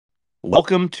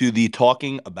Welcome to the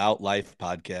Talking About Life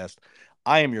podcast.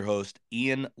 I am your host,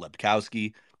 Ian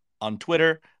Lepkowski. On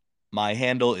Twitter, my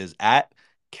handle is at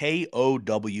KOWSKY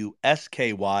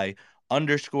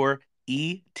underscore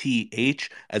ETH,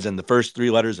 as in the first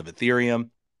three letters of Ethereum.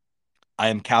 I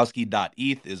am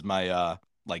Kowski.eth is my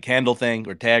like handle thing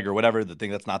or tag or whatever, the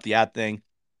thing that's not the at thing.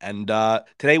 And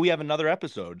today we have another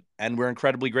episode, and we're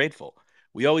incredibly grateful.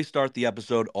 We always start the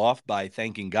episode off by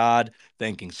thanking God,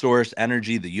 thanking Source,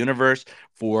 Energy, the universe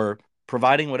for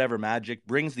providing whatever magic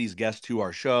brings these guests to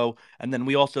our show. And then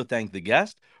we also thank the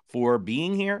guest for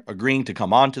being here, agreeing to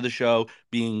come on to the show,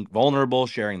 being vulnerable,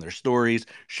 sharing their stories,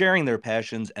 sharing their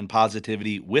passions and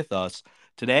positivity with us.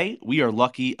 Today, we are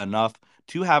lucky enough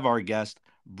to have our guest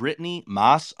Brittany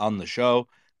Moss on the show.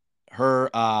 Her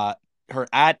her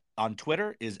at on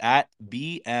Twitter is at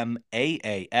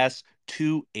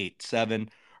BMAAS287.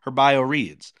 Her bio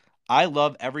reads, I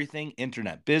love everything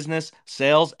internet business,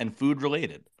 sales, and food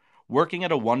related. Working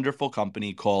at a wonderful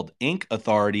company called Inc.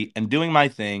 Authority and doing my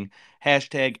thing.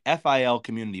 Hashtag FIL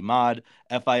Community Mod.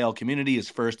 FIL Community is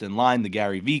first in line, the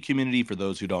Gary V community. For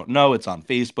those who don't know, it's on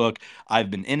Facebook. I've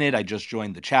been in it. I just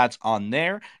joined the chats on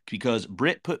there because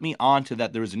Britt put me on to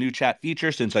that there was a new chat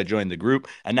feature since I joined the group,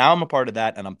 and now I'm a part of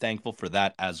that, and I'm thankful for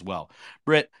that as well.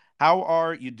 Britt, how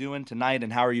are you doing tonight,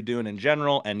 and how are you doing in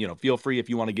general? And feel free if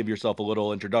you want to give yourself a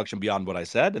little introduction beyond what I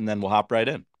said, and then we'll hop right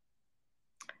in.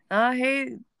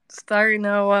 Hey, sorry,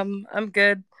 no, I'm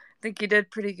good. I think you did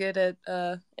pretty good at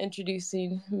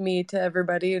introducing me to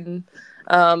everybody, and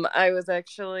I was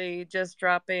actually just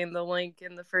dropping the link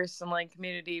in the First in Line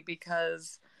community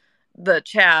because the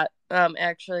chat,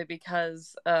 actually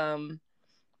because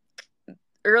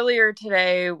earlier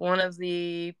today one of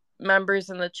the members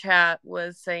in the chat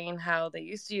was saying how they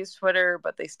used to use Twitter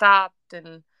but they stopped,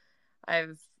 and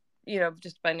I've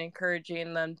just been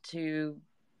encouraging them to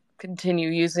continue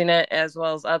using it as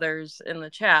well as others in the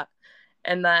chat.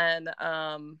 And then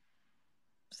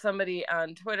somebody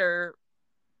on Twitter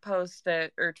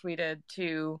posted or tweeted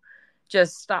to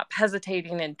just stop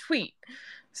hesitating and tweet.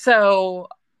 So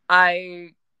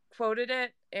I quoted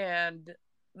it, and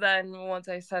then once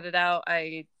I set it out,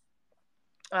 I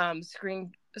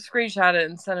screenshot it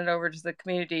and sent it over to the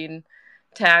community and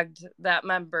tagged that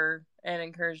member and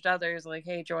encouraged others like,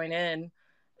 hey, join in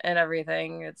and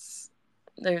everything.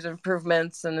 There's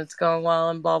improvements and it's going well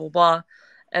and blah blah blah.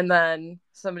 And then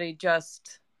somebody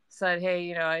just said,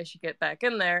 hey, I should get back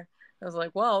in there. I was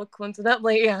like, well,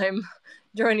 coincidentally, I'm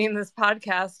joining this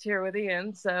podcast here with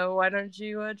Ian, so why don't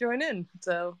you join in?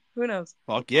 So who knows?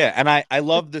 Fuck yeah. And I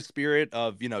love the spirit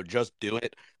of, just do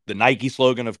it. The Nike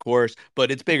slogan, of course,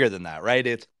 but it's bigger than that,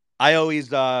 right? I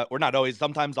always or not always,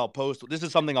 sometimes I'll post, this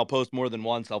is something I'll post more than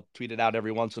once. I'll tweet it out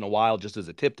every once in a while just as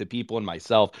a tip to people and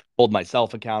myself, hold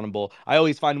myself accountable. I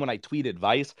always find when I tweet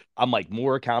advice, I'm like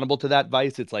more accountable to that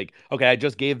advice. It's like, okay, I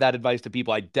just gave that advice to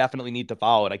people. I definitely need to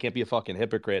follow it. I can't be a fucking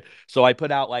hypocrite. So I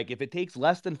put out like if it takes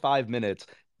less than 5 minutes,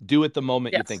 do it the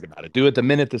moment you Yes. think about it. Do it the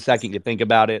minute, the second you think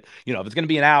about it. If it's going to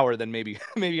be an hour, then maybe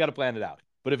maybe you got to plan it out.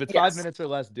 But if it's five Yes. minutes or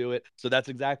less, do it. So that's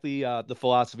exactly the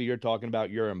philosophy you're talking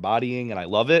about. You're embodying, and I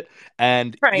love it.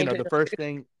 And Trying the to. first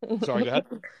thing. Sorry, go ahead.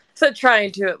 So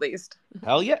trying to at least.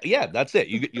 Hell yeah, yeah, that's it.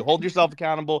 You hold yourself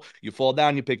accountable. You fall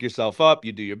down, you pick yourself up.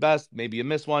 You do your best. Maybe you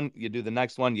miss one, you do the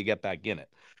next one. You get back in it.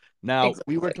 Now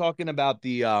we were Exactly. talking about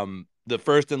the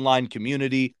first in line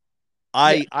community.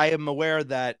 Yeah. I am aware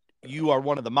that you are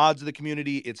one of the mods of the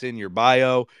community. It's in your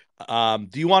bio.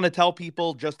 Do you want to tell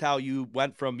people just how you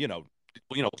went from,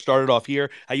 started off here,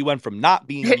 how you went from not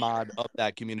being a mod of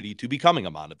that community to becoming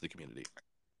a mod of the community?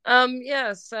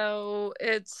 Yeah, so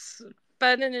it's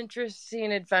been an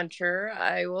interesting adventure,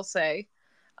 I will say.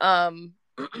 Um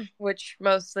which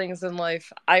most things in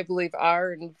life I believe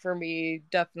are, and for me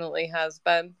definitely has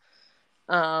been.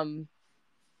 Um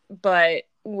but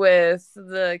with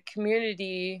the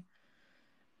community,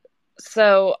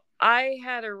 so I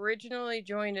had originally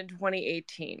joined in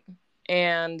 2018,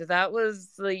 and that was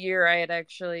the year I had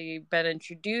actually been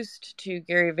introduced to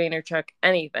Gary Vaynerchuk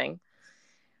anything.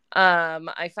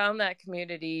 I found that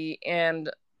community and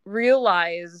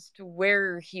realized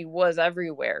where he was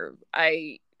everywhere.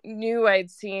 I knew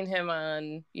I'd seen him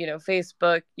on,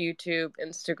 Facebook, YouTube,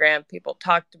 Instagram. People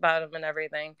talked about him and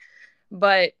everything.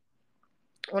 But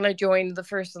when I joined the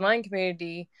First in Line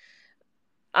community,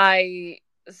 I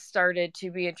started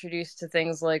to be introduced to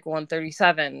things like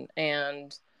 137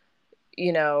 and,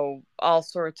 all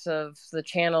sorts of the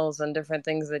channels and different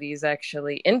things that he's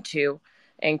actually into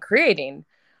and creating.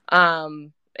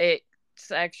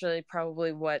 It's actually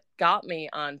probably what got me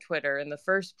on Twitter in the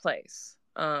first place.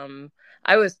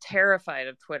 I was terrified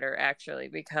of Twitter actually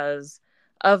because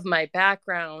of my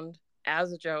background.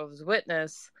 as a Jehovah's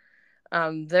Witness,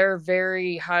 they're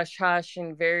very hush hush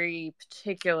and very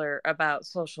particular about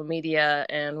social media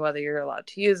and whether you're allowed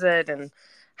to use it and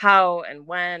how and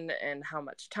when and how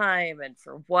much time and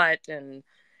for what. And,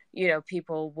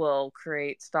 people will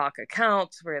create stock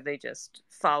accounts where they just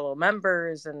follow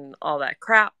members and all that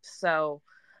crap. So,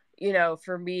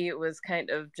 for me, it was kind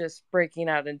of just breaking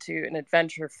out into an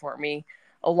adventure for me,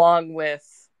 along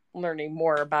with learning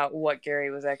more about what Gary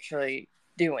was actually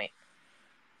doing.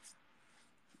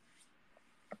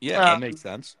 Yeah, that makes Um,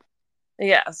 sense.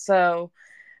 yeah, so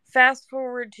fast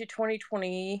forward to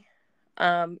 2020,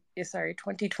 sorry,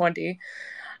 2020.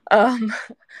 Um,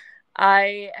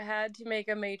 I had to make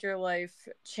a major life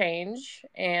change,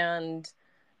 and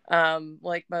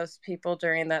like most people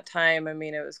during that time, I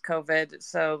mean, it was COVID,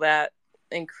 so that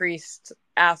increased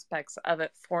aspects of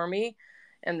it for me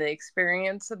and the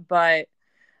experience. But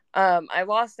I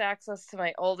lost access to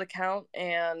my old account,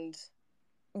 and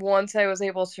once I was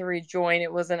able to rejoin,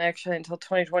 it wasn't actually until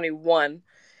 2021.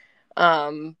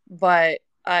 But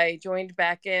I joined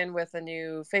back in with a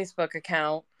new Facebook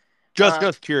account. Just Um,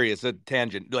 just curious, a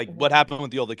tangent. Like, what happened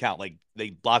with the old account? Like, they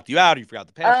blocked you out, or you forgot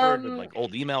the password, or um, like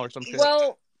old email or some shit.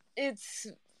 well, it's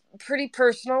pretty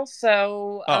personal,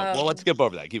 so Oh, well, let's skip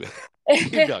over that. Keep it.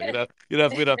 Keep going. We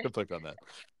don't have to push on that.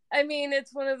 I mean,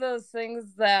 it's one of those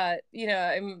things that,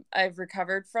 I've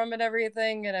recovered from and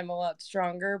everything, and I'm a lot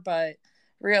stronger, but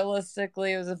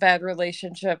realistically it was a bad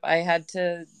relationship. I had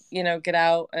to, get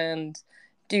out, and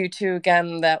due to,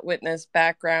 again, that witness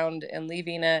background and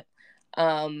leaving it,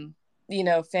 um,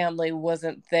 family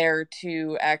wasn't there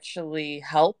to actually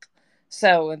help.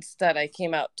 So instead I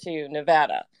came out to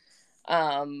Nevada.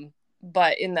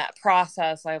 But in that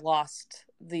process, I lost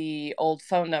the old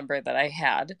phone number that I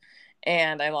had,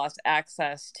 and I lost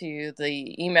access to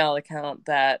the email account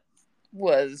that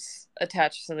was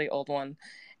attached to the old one.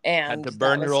 Had And to that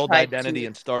burn your was old tied identity to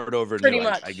and start over pretty new.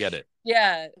 I get much, it.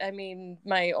 yeah. I mean,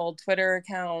 my old Twitter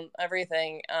account,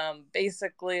 everything.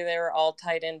 Basically, they were all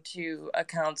tied into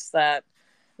accounts that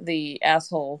the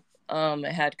asshole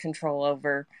had control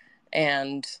over.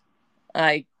 And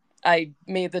I I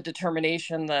made the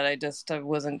determination that I just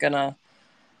wasn't gonna,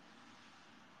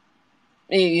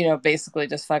 basically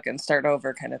just fucking start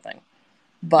over kind of thing.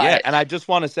 Yeah, But and I just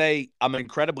want to say I'm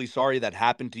incredibly sorry that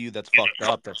happened to you. That's fucked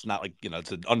up. That's not like,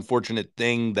 it's an unfortunate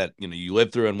thing that, you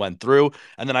lived through and went through.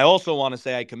 And then I also want to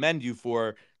say I commend you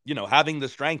for, having the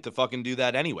strength to fucking do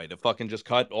that anyway, to fucking just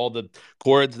cut all the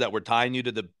cords that were tying you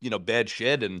to the, bad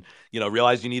shit and,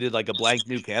 realize you needed like a blank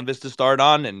new canvas to start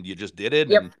on and you just did it.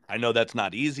 yep, And I know that's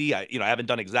not easy. I haven't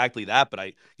done exactly that, but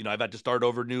I've had to start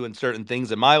over new in certain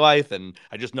things in my life. And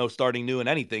I just know starting new in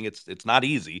anything, it's not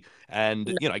easy.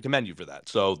 And, no, I commend you for that.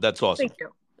 So that's awesome. thank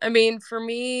you. I mean, for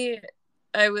me,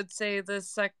 I would say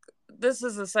this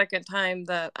is the second time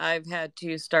that I've had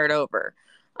to start over.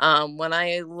 When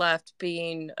I left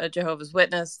being a Jehovah's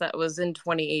Witness, that was in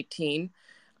 2018.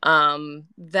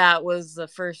 That was the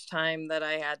first time that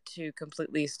I had to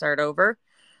completely start over.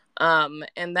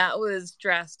 And that was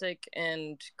drastic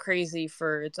and crazy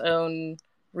for its own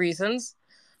reasons.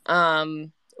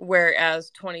 Whereas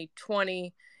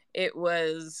 2020, it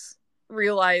was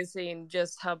realizing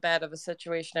just how bad of a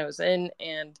situation I was in,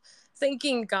 and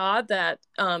thanking God that,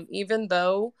 even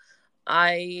though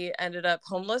I ended up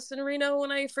homeless in Reno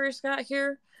when I first got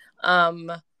here,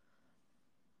 um,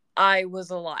 I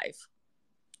was alive.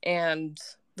 And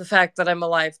the fact that I'm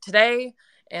alive today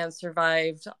and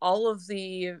survived all of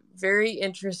the very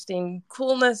interesting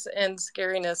coolness and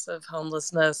scariness of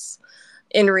homelessness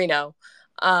in Reno,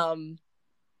 um,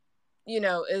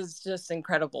 is just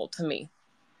incredible to me.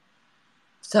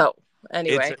 So, It's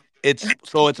anyway,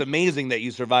 it's amazing that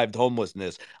you survived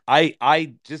homelessness.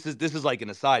 I this is like an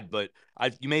aside, but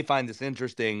you may find this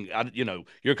interesting.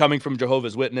 You're coming from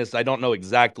Jehovah's Witness. I don't know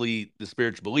exactly the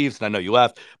spiritual beliefs, and I know you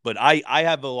left, but I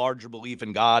have a larger belief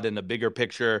in God and a bigger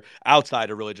picture outside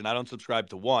of religion. I don't subscribe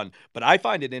to one, but I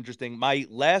find it interesting. My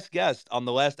last guest on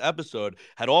the last episode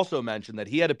had also mentioned that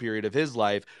he had a period of his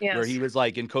life where he yes, was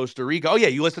like in Costa Rica. Oh yeah,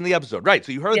 you listened to the episode, right?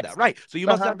 So you heard that, yes, right? So you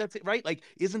uh must huh, have that, right? Like,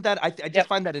 isn't that? I just yep,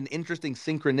 find that an interesting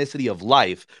synchronicity of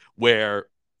life where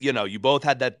you both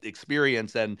had that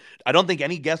experience, and I don't think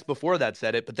any guest before that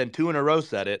said it, but then two in a row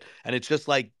said it, and it's just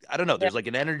like I don't know. yeah, There's like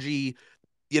an energy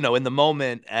in the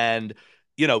moment. And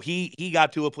he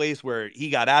got to a place where he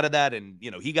got out of that and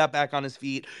he got back on his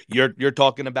feet. You're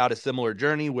talking about a similar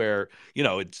journey where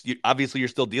obviously you're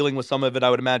still dealing with some of it,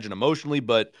 I would imagine, emotionally,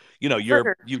 but for you're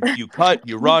sure, you cut,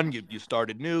 you run, you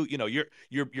started new,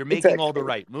 you're making all the exactly.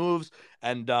 right moves.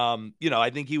 And I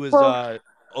think he was Well,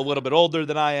 a little bit older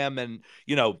than I am, and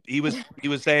he was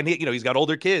saying he's got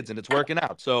older kids and it's working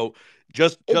out. So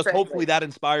just hopefully Exactly. that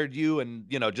inspired you, and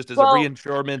just as a Well,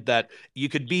 reassurance that you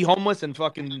could be homeless and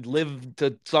fucking live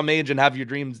to some age and have your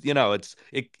dreams.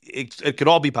 It could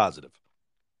all be positive.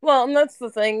 and that's the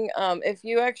thing. If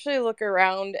you actually look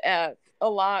around at a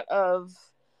lot of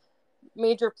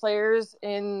major players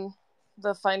in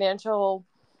the financial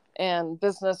and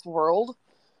business world,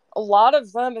 a lot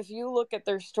of them, if you look at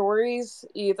their stories,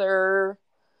 either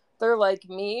they're like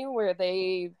me, where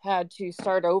they had to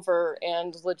start over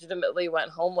and legitimately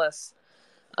went homeless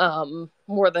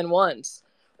more than once,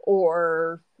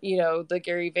 or the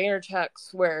Gary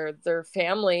Vaynerchuk's, where their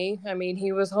family, I mean,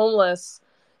 he was homeless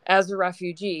as a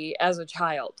refugee as a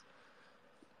child.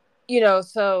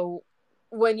 So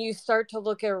when you start to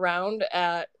look around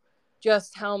at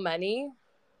just how many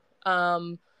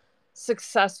um,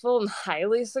 successful and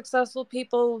highly successful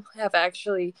people have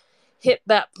actually hit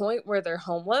that point where they're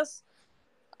homeless,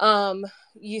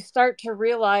 you start to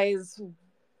realize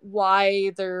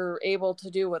why they're able to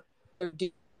do what they're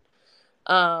doing.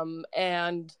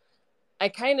 And I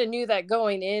kind of knew that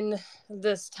going in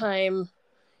this time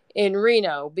in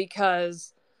Reno,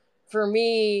 because for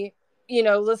me,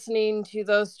 listening to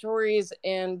those stories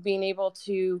and being able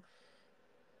to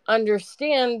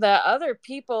understand that other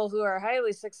people who are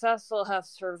highly successful have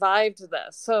survived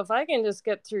this. So if I can just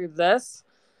get through this,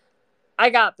 I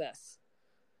got this.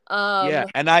 Yeah,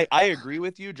 Um, and I agree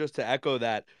with you. Just to echo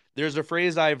that, there's a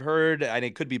phrase I've heard, and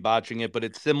it could be botching it, but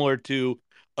it's similar to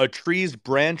a tree's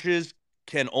branches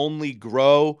can only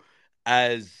grow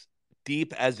as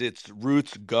deep as its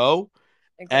roots go.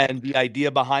 And exactly. the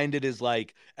idea behind it is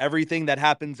like everything that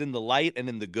happens in the light and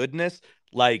in the goodness,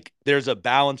 like there's a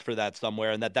balance for that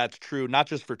somewhere, and that's true not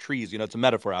just for trees. It's a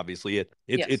metaphor, obviously.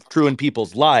 It's Yes. true in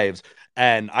people's lives.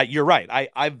 And you're right.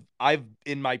 I've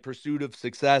in my pursuit of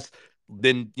success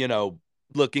been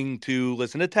looking to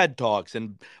listen to TED Talks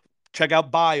and check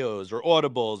out bios or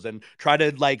audibles and try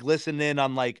to like listen in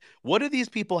on like what do these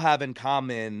people have in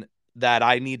common that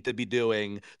I need to be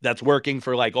doing that's working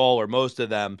for like all or most of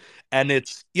them. And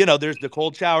it's there's the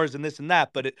cold showers and this and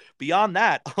that, but beyond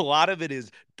that, a lot of it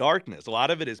is darkness, a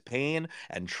lot of it is pain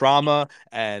and trauma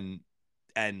and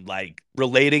like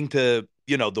relating to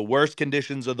the worst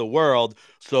conditions of the world,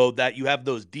 so that you have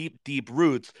those deep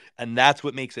roots, and that's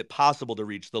what makes it possible to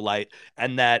reach the light.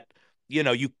 And that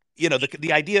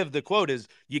the idea of the quote is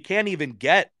you can't even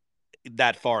get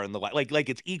that far in the light, like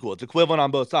it's equal, it's equivalent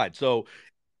on both sides. So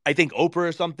I think Oprah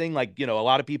or something, like, a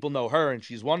lot of people know her and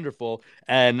she's wonderful.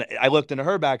 And I looked into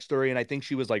her backstory and I think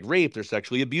she was like raped or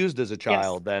sexually abused as a Yes.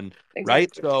 child. And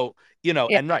right. Exactly. So,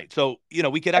 Yeah. and right. So,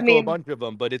 we could I echo a mean, bunch of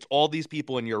them, but it's all these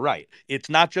people. And you're right. It's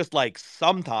not just like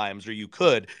sometimes or you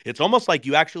could, it's almost like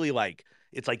you actually like,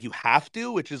 it's like you have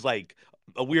to, which is like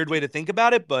a weird way to think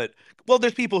about it. But well,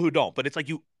 there's people who don't, but it's like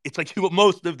you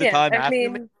most of the yeah. time I have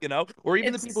to, mean, or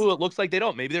even the people it's who it looks like they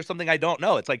don't. Maybe there's something I don't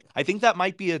know. It's like I think that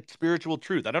might be a spiritual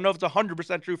truth. I don't know if it's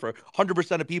 100% true for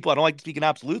 100% of people. I don't like to speak in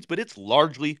absolutes, but it's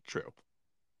largely true.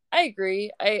 I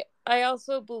agree. I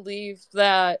also believe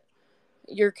that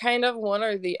you're kind of one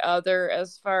or the other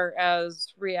as far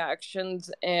as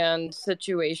reactions and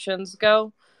situations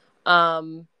go.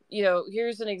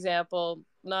 Here's an example,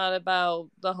 not about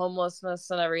the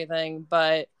homelessness and everything,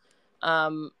 but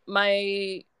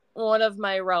my one of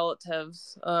my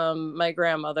relatives, my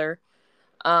grandmother,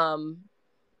 um,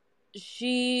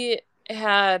 she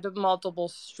had multiple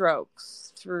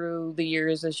strokes through the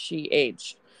years as she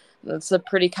aged. That's a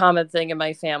pretty common thing in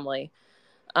my family.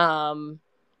 Um,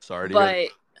 Sorry to hear that.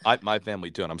 but My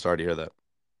family too, and I'm sorry to hear that.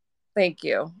 Thank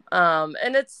you.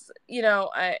 And it's,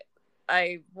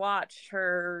 I watched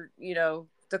her,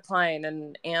 decline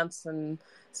and ants and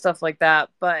stuff like that.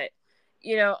 But,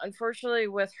 unfortunately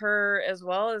with her as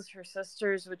well as her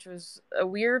sisters, which was a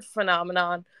weird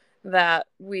phenomenon that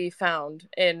we found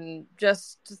in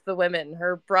just the women.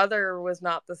 Her brother was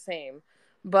not the same,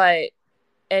 but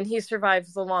and he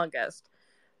survived the longest.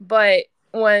 But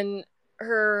when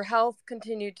her health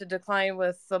continued to decline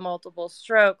with the multiple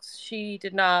strokes, she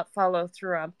did not follow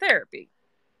through on therapy.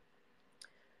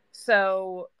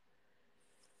 So,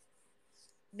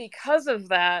 because of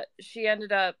that, she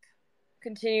ended up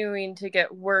continuing to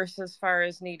get worse as far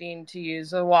as needing to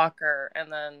use a walker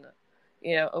and then,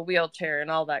 a wheelchair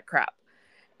and all that crap.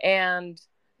 And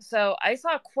so I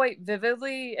saw quite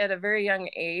vividly at a very young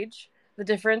age the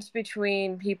difference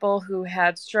between people who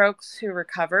had strokes, who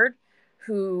recovered,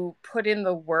 who put in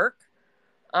the work,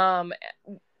 um,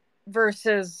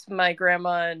 versus my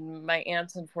grandma and my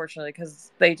aunts, unfortunately,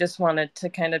 because they just wanted to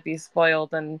kind of be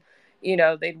spoiled and,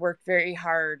 they'd worked very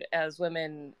hard as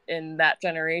women in that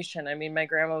generation. I mean, my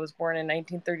grandma was born in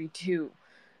 1932.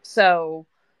 So,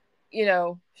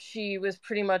 she was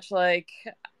pretty much like,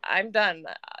 I'm done.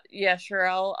 Yeah, sure,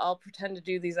 I'll pretend to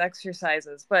do these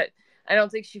exercises, but I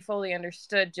don't think she fully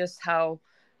understood just how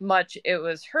much it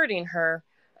was hurting her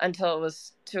until it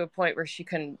was to a point where she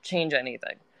couldn't change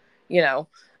anything, you know.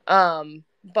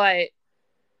 But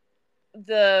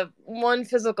the one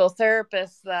physical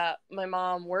therapist that my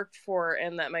mom worked for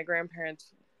and that my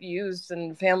grandparents used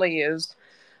and family used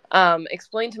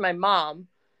explained to my mom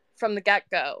from the get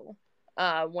go,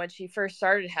 when she first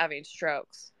started having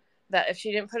strokes, that if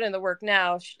she didn't put in the work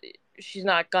now, she's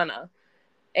not gonna,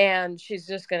 and she's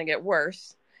just gonna get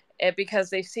worse. Because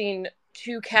they've seen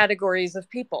two categories of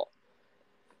people,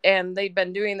 and they'd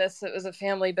been doing this. It was a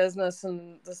family business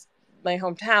in my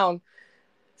hometown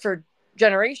for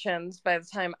generations by the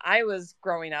time I was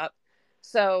growing up.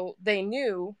 So they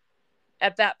knew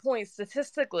at that point,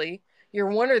 statistically, you're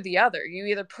one or the other. You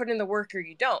either put in the work or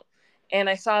you don't. And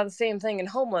I saw the same thing in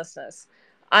homelessness.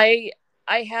 I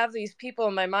I have these people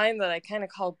in my mind that I kind of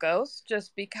call ghosts,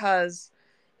 just because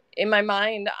in my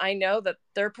mind I know that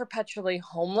they're perpetually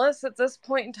homeless at this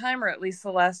point in time, or at least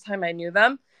the last time I knew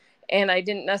them, and I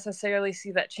didn't necessarily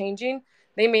see that changing.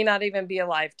 They may not even be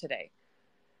alive today.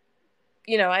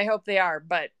 I hope they are,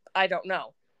 but I don't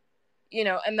know.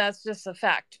 And that's just a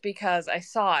fact because I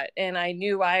saw it and I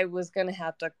knew I was going to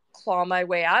have to claw my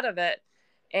way out of it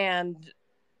and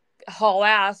haul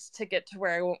ass to get to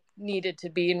where I needed to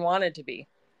be and wanted to be.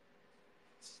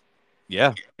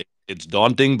 Yeah, it's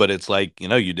daunting, but it's like,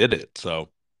 you did it. So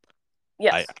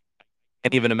I Yes.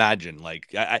 can't even imagine.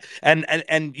 Like,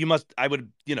 and you must, I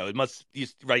would, it must,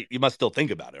 right? You must still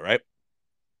think about it, right?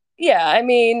 Yeah. I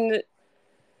mean,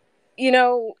 you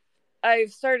know,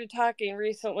 I've started talking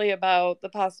recently about the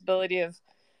possibility of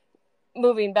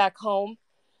moving back home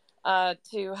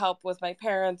to help with my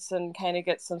parents and kind of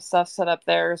get some stuff set up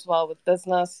there as well with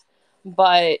business.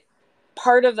 But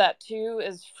part of that too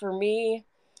is for me,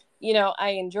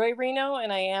 I enjoy Reno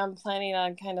and I am planning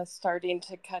on kind of starting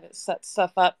to kind of set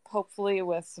stuff up, hopefully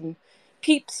with some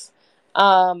peeps,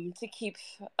 to keep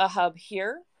a hub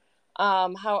here.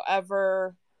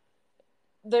 However,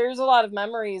 there's a lot of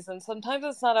memories and sometimes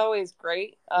it's not always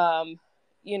great.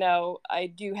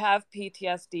 I do have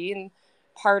PTSD, and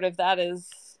part of that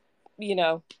is, you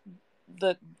know,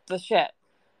 the the shit.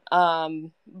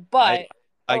 Um, I but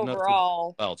diagnosed with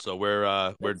overall, well, so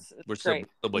we're it's we're great.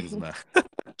 siblings in that.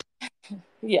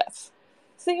 Yes.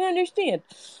 So you understand.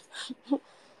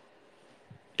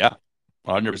 Yeah,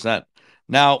 100%.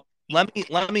 Now, let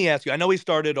me ask you. I know we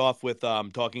started off with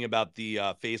talking about the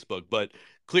Facebook, but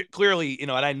clearly,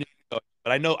 and I knew, but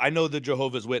I know the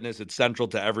Jehovah's Witness. It's central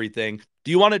to everything.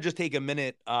 Do you want to just take a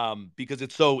minute, because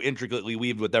it's so intricately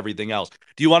weaved with everything else?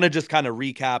 Do you want to just kind of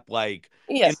recap, like,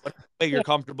 in Yes. what way you're Yeah.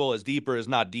 comfortable, as deep or as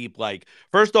not deep? Like,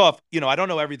 first off, I don't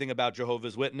know everything about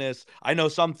Jehovah's Witness. I know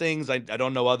some things. I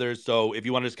don't know others. So if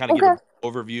you want to just kind of give a Okay.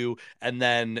 brief overview, and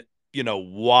then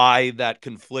why that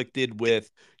conflicted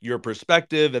with your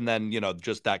perspective, and then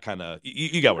just that kind of,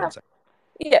 you get what I'm Okay.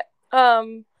 saying. Yeah.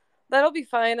 Um, that'll be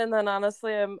fine. And then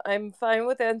honestly, I'm fine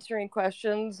with answering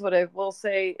questions. What I will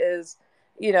say is,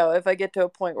 if I get to a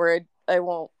point where I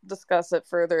won't discuss it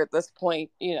further at this point,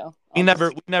 we I'll never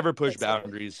just we never push answer.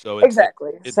 boundaries, so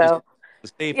Exactly. this is So a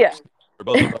safe yeah, space for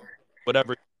both of us.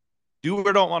 Whatever you do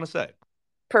or don't want to say,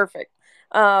 perfect.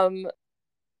 Um,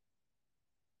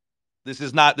 this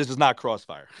is not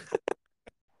crossfire.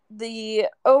 the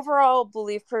overall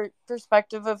belief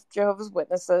perspective of Jehovah's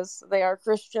Witnesses, they are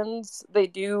Christians. They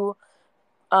do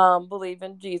believe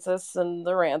in Jesus and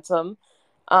the ransom.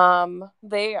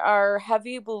 They are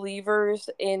heavy believers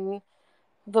in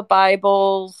the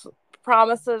Bible's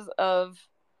promises of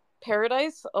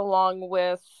paradise, along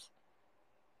with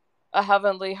a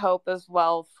heavenly hope as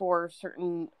well for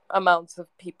certain amounts of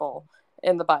people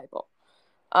in the Bible.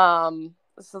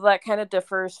 So that kind of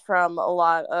differs from a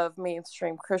lot of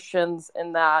mainstream Christians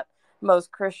in that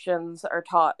most Christians are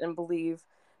taught and believe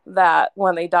that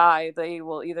when they die, they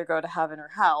will either go to heaven or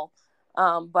hell.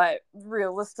 But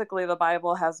realistically, the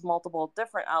Bible has multiple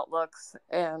different outlooks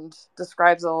and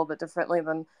describes it a little bit differently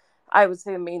than I would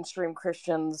say mainstream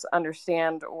Christians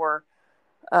understand or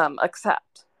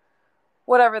accept.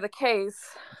 Whatever the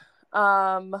case,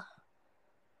 um,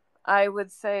 I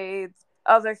would say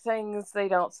other things, they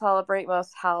don't celebrate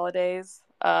most holidays.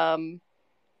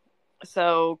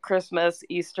 So Christmas,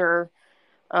 Easter,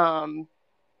 um,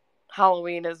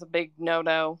 Halloween is a big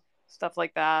no-no, stuff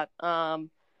like that.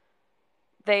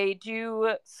 They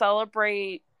do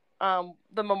celebrate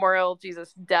the memorial of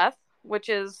Jesus' death, which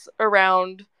is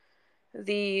around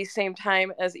the same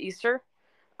time as Easter,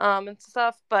 and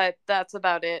stuff. But that's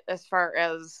about it as far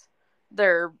as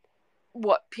their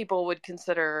what people would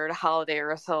consider a holiday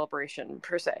or a celebration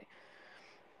per se.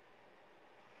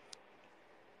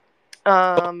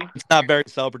 Um, It's not very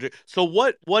celebratory. So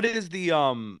what is the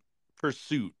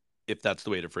pursuit, if that's the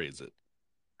way to phrase it?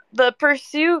 the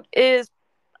pursuit is,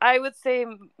 I would say,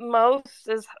 most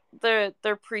is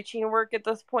their preaching work at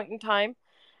this point in time.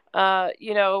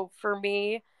 For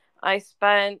me, I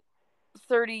spent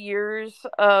 30 years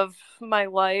of my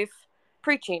life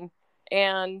preaching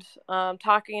and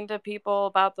talking to people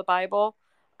about the Bible,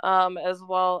 as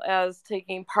well as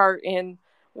taking part in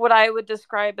what I would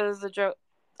describe as a,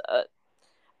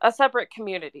 a separate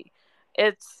community.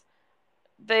 It's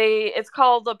it's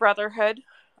called the Brotherhood.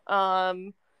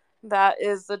 Um, that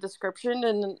is the description,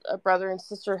 and a brother and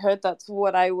sisterhood. That's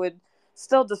what I would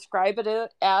still describe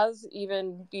it as,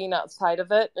 even being outside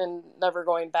of it and never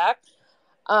going back.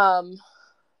 Um,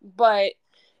 but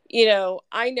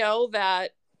I know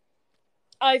that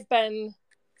I've been,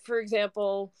 for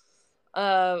example,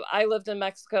 I lived in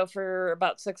Mexico for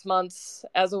about 6 months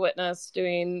as a witness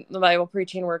doing the Bible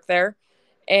preaching work there.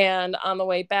 And on the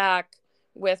way back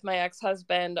with my ex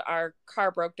husband, our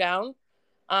car broke down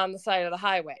on the side of the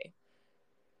highway.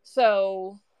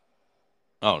 So,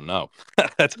 Oh no.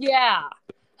 That's yeah.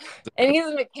 And he's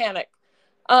a mechanic.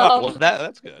 oh well Um,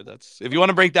 that's good. That's if you want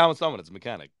to break down with someone, it's a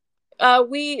mechanic.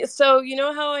 so you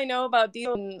know how I know about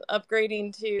diesel and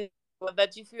upgrading to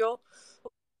veggie fuel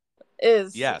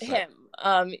is Yes, him.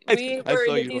 I, We I were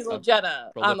saw in a you diesel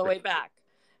Jetta on the prolific. way back,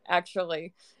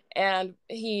 actually, and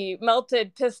he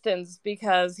melted pistons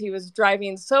because he was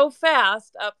driving so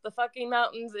fast up the fucking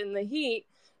mountains in the heat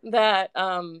that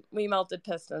we melted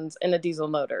pistons in a diesel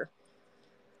motor.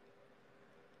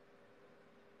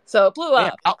 So it blew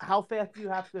Man, up. how fast do you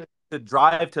have to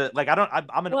drive to like I don't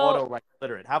I'm an Well, auto like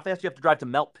literate. How fast do you have to drive to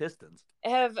melt pistons?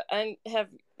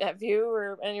 have you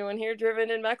or anyone here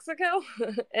driven in Mexico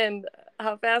and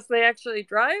how fast they actually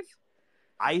drive?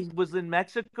 I was in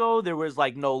Mexico. There was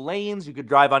like no lanes. You could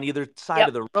drive on either side Yep,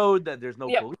 of the road. That there's no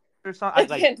yep. police or something. I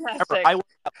It's like fantastic. I went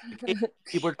up the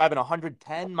people were driving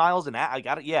 110 miles an hour. I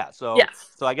got it. Yeah. Yes,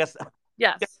 So I guess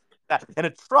yes. that and a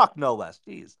truck no less.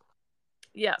 Jeez.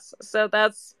 Yes. So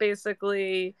that's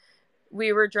basically,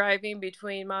 we were driving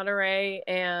between Monterey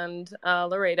and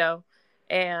Laredo,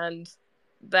 and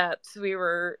that we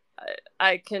were.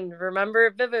 I can remember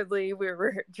it vividly. We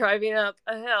were driving up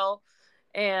a hill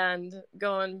and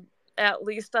going at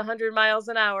least 100 miles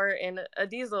an hour in a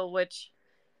diesel, which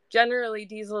generally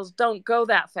diesels don't go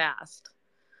that fast.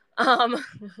 Um,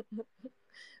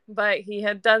 but he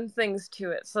had done things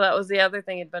to it. So that was the other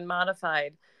thing. It had been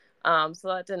modified. So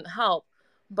that didn't help.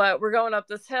 But we're going up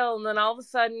this hill, and then all of a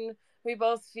sudden, we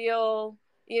both feel,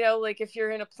 like if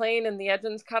you're in a plane and the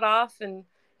engine's cut off, and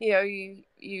you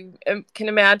can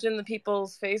imagine the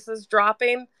people's faces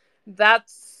dropping.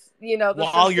 That's the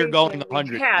While you're going sensation we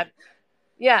 100. had.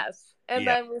 Yes. And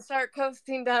Yeah. then we start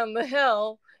coasting down the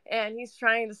hill, and he's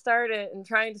trying to start it and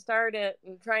trying to start it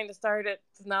and trying to start it.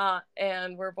 It's not.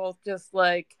 And we're both just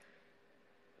like,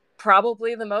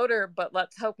 probably the motor, but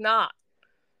let's hope not.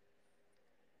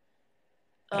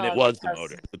 And it was the Because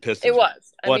motor. The it Pistons were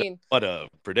was. I mean, what a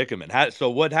predicament. So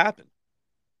what happened?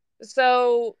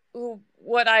 so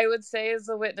what I would say is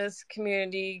the witness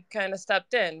community kind of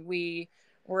stepped in. We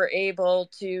were able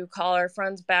to call our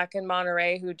friends back in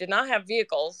Monterey who did not have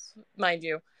vehicles, mind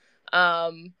you.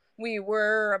 We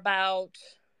were about,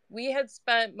 we had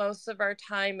spent most of our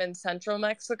time in central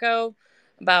Mexico,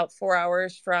 about 4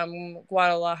 hours from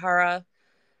Guadalajara.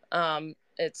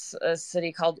 It's a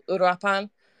city called Uruapan.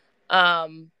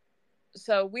 Um,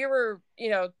 so we were,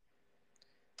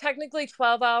 technically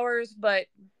 12 hours, but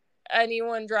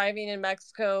anyone driving in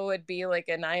Mexico would be like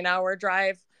a 9 hour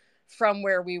drive from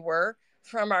where we were,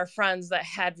 from our friends that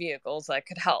had vehicles that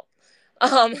could help.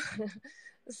 Um,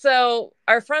 so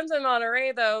our friends in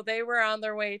Monterey, though, they were on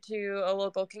their way to a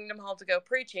local kingdom hall to go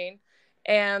preaching.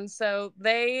 And so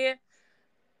they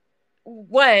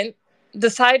went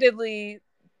decidedly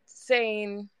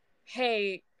saying,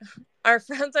 hey, our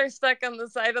friends are stuck on the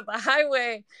side of the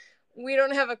highway. We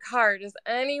don't have a car. Does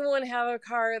anyone have a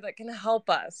car that can help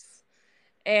us?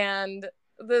 And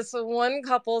this one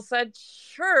couple said,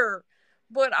 sure,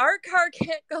 but our car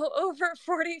can't go over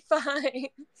 45. I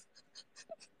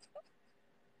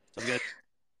was gonna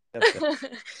that's good.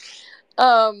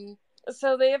 um,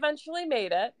 so they eventually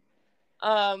made it.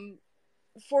 Um,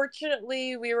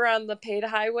 Fortunately, we were on the paid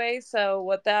highway. So,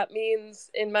 what that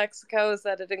means in Mexico is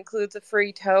that it includes a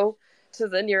free tow to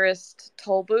the nearest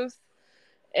toll booth.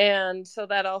 And so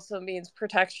that also means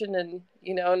protection and,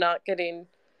 not getting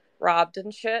robbed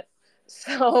and shit.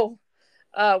 So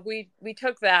we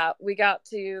took that. We got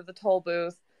to the toll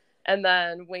booth and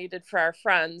then waited for our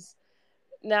friends.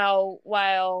 Now,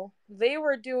 while they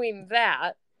were doing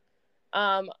that,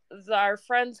 our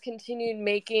friends continued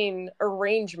making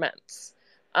arrangements.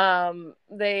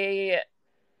 They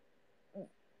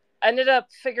ended up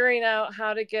figuring out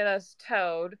how to get us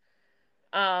towed.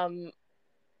 Um,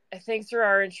 I think through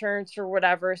our insurance or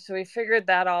whatever. So we figured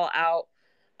that all out.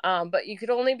 But you could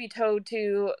only be towed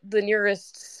to the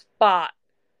nearest spot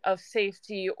of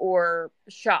safety or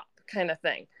shop kind of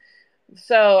thing.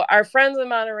 So our friends in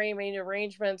Monterey made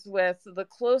arrangements with the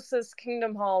closest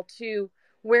Kingdom Hall to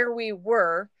where we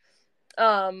were.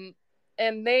 Um,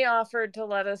 and they offered to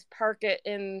let us park it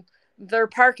in their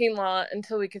parking lot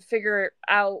until we could figure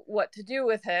out what to do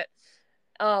with it,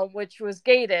 which was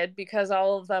gated because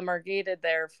all of them are gated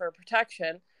there for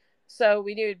protection. So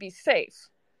we knew it'd be safe.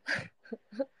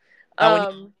 Now, when you,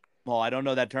 Um, well, I don't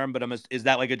know that term, but is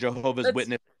that like a Jehovah's that's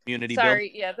Witness community build?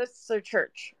 sorry, yeah, that's their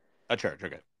church. A church,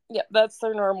 okay. Yeah, that's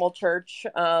their normal church,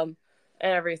 and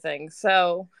everything.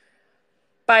 So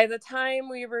by the time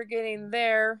we were getting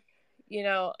there,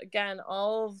 again,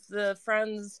 all of the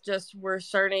friends just were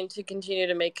starting to continue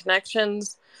to make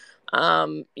connections.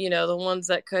 The ones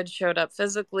that could showed up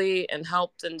physically and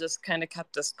helped and just kind of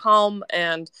kept us calm.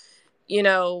 And, you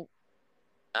know,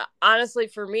 honestly,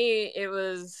 for me, it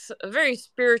was a very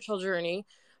spiritual journey.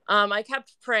 I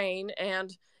kept praying.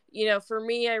 And, for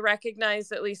me, I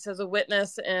recognized, at least as a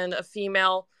witness and a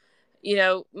female,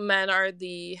 men are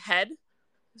the head.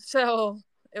 So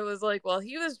it was like, well,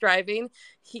 he was driving,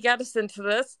 he got us into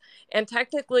this. And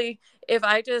technically, if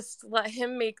I just let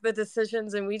him make the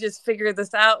decisions and we just figure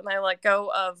this out and I let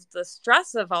go of the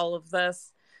stress of all of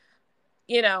this,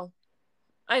 you know,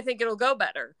 I think it'll go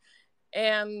better.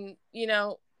 And,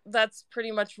 that's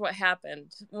pretty much what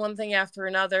happened. One thing after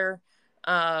another,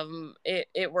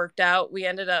 it worked out. We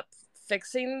ended up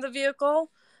fixing the vehicle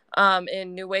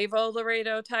in Nuevo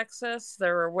Laredo, Texas.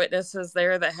 There were witnesses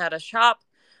there that had a shop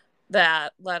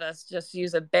that let us just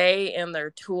use a bay and their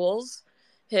tools.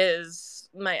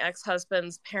 My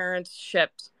ex-husband's parents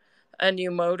shipped a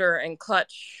new motor and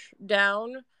clutch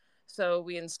down, so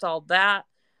we installed that.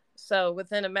 So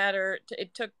within a matter,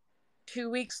 it took 2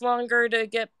 weeks longer to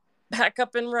get back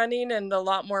up and running and a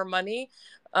lot more money.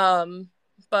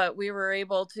 But we were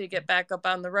able to get back up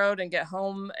on the road and get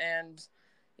home and,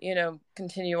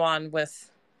 continue on with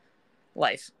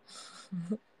life.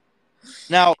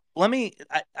 Now,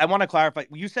 I want to clarify.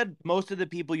 You said most of the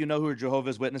people you know who are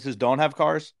Jehovah's Witnesses don't have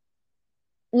cars?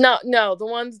 No, no, the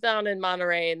ones down in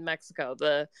Monterey in Mexico,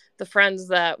 the friends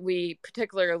that we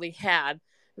particularly had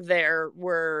there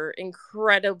were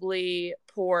incredibly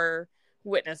poor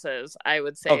witnesses, I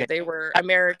would say. Okay. They were I-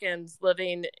 Americans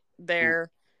living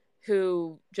there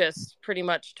who just pretty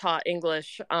much taught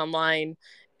English online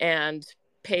and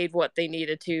paid what they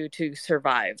needed to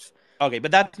survive. Okay,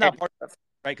 but that's not part, right?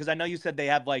 Because I know you said they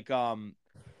have like a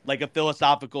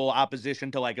philosophical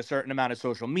opposition to like a certain amount of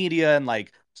social media and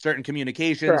like certain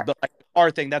communications, Correct. but like our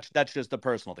thing, that's just a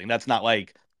personal thing. That's not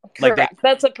like they Correct.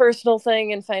 That's a personal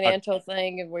thing and financial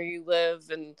thing and where you live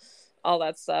and all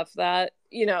that stuff. That,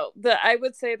 I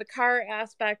would say the car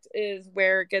aspect is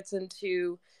where it gets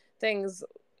into things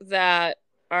that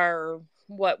are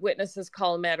what witnesses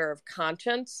call a matter of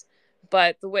conscience,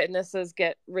 but the witnesses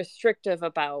get restrictive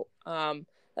about.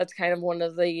 That's kind of one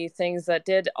of the things that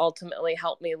did ultimately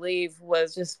help me leave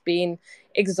was just being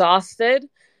exhausted,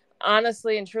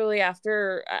 honestly and truly,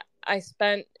 after I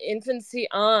spent infancy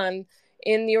on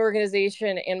in the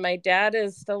organization, and my dad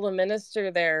is still a minister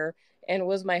there and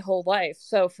was my whole life.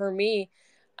 So for me,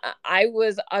 I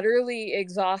was utterly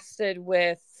exhausted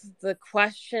with the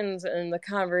questions and the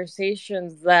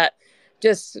conversations that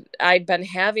just I'd been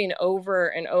having over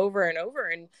and over and over.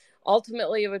 And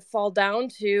ultimately, it would fall down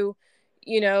to,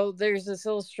 there's this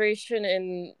illustration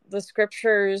in the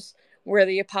scriptures where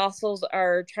the apostles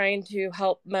are trying to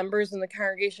help members in the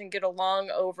congregation get along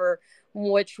over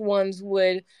which ones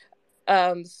would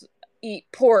um, eat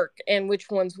pork and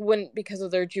which ones wouldn't because of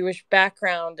their Jewish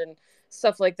background and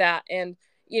stuff like that. And,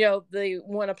 the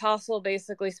one apostle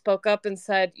basically spoke up and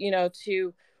said,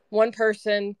 to one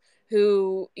person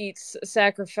who eats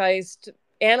sacrificed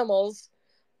animals,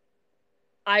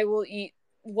 I will eat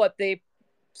what they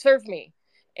serve me.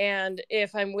 And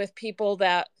if I'm with people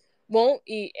that won't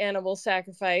eat animals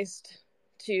sacrificed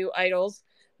to idols,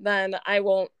 then I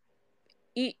won't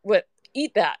eat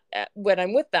that when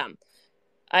I'm with them.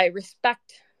 I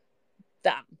respect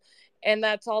them. And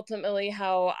that's ultimately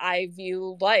how I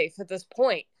view life at this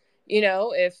point.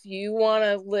 If you want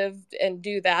to live and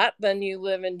do that, then you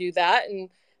live and do that.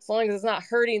 And As long as it's not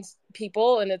hurting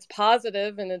people and it's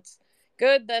positive and it's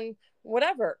good, then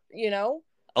whatever, you know?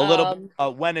 A little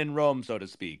bit when in Rome, so to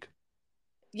speak.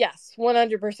 Yes,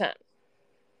 100%.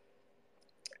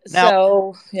 Now,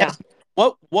 So, yeah.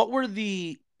 what were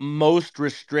the most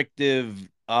restrictive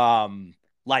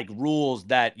like rules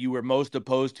that you were most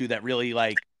opposed to that really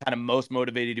like kind of most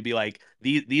motivated you to be like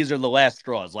these are the last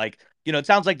straws? Like, it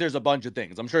sounds like there's a bunch of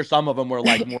things. I'm sure some of them were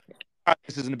like more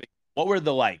this isn't a big. What were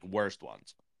the like worst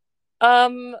ones?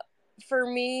 Um, for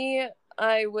me,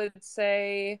 I would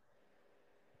say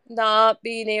not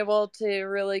being able to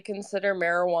really consider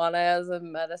marijuana as a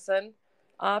medicine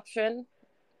option.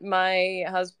 My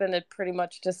husband had pretty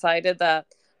much decided that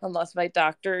unless my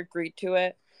doctor agreed to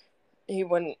it, he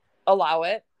wouldn't allow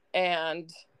it.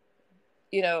 And,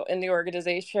 in the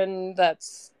organization, that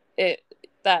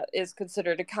is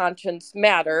considered a conscience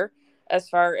matter as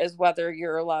far as whether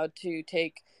you're allowed to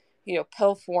take,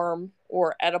 pill form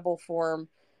or edible form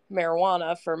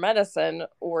marijuana for medicine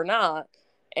or not.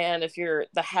 And if you're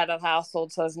the head of the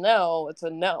household says no, it's a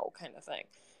no kind of thing.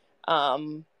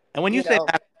 Um, And when you you say know,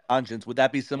 matter of conscience, would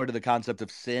that be similar to the concept of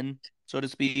sin, so to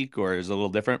speak, or is it a little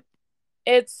different?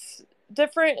 it's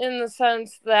different in the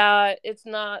sense that it's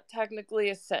not technically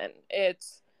a sin.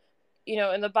 It's,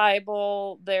 in the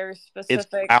Bible, there's It's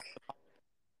specific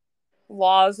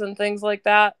laws and things like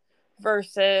that,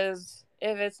 versus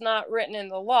if it's not written in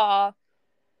the law,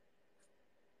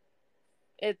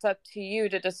 it's up to you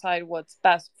to decide what's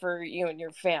best for you and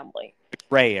your family.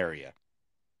 gray area.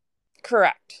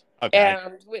 Correct. Okay.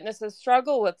 And witnesses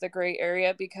struggle with the gray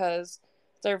area because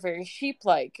they're very sheep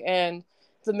like. And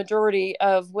the majority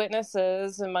of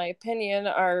witnesses, in my opinion,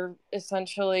 are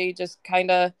essentially just kind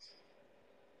of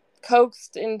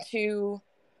coaxed into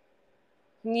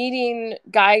needing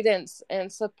guidance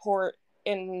and support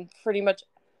in pretty much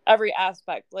every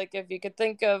aspect. Like if you could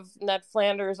think of Ned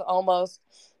Flanders almost,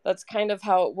 that's kind of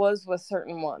how it was with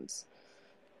certain ones,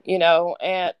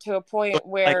 and to a point Like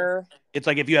where it's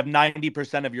like if you have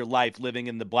 90% of your life living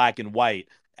in the black and white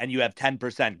and you have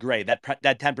 10% gray, that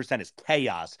 10% is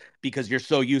chaos because you're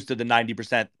so used to the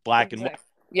 90% black and white,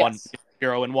 exactly. one Yes.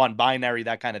 0 and 1 binary,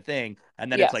 that kind of thing.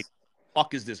 And then it's like, Yes.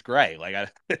 fuck is this gray?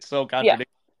 Like it's so Yeah. contradictory.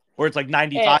 Or it's like And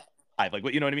 95. Like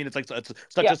what, you know what I mean? It's like it's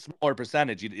such yeah, a smaller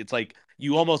percentage. It's like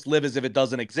you almost live as if it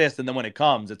doesn't exist, and then when it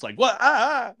comes, it's like what?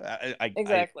 I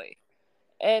exactly.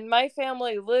 And my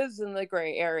family lives in the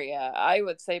gray area. I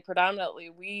would say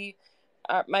predominantly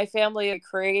my family is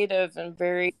creative and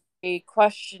very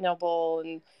questionable,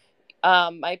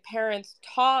 and my parents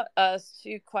taught us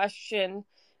to question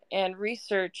and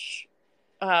research,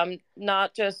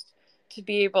 not just to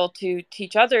be able to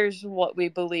teach others what we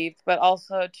believed, but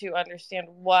also to understand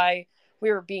why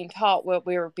we were being taught what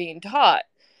we were being taught.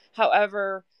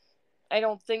 However, I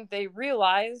don't think they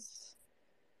realized,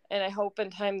 and I hope in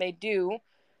time they do,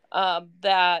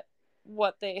 that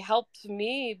what they helped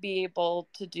me be able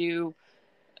to do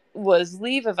was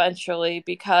leave eventually,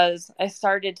 because I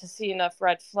started to see enough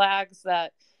red flags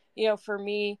that, for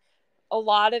me, a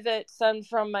lot of it stemmed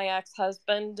from my ex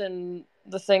husband and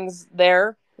the things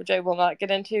there, which I will not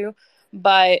get into,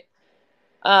 but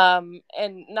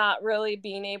and not really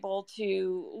being able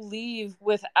to leave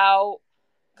without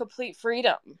complete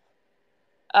freedom.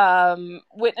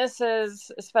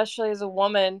 Witnesses, especially as a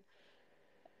woman,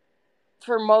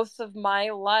 for most of my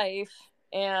life,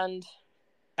 and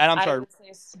and I'm I sorry, would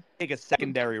say take a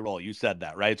secondary role. You said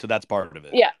that, right? So that's part of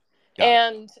it. yeah. Got it.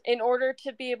 And in order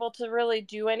to be able to really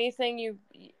do anything you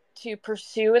to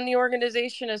pursue in the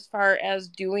organization as far as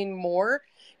doing more,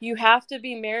 you have to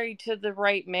be married to the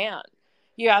right man.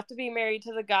 You have to be married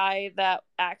to the guy that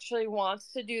actually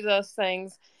wants to do those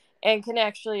things and can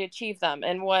actually achieve them.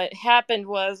 And what happened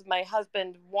was my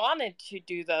husband wanted to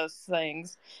do those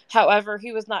things. However,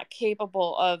 he was not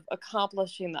capable of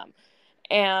accomplishing them.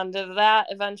 And that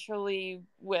eventually,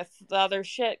 with the other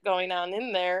shit going on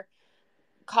in there,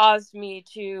 caused me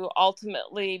to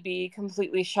ultimately be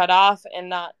completely shut off and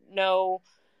not know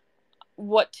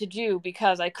what to do,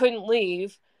 because I couldn't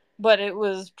leave, but it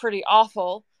was pretty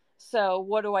awful. So,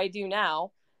 what do I do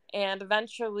now? And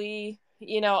eventually,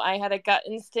 I had a gut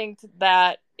instinct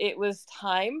that it was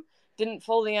time. Didn't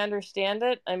fully understand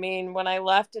it. I mean, when I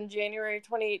left in January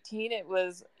 2018, it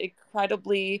was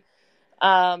incredibly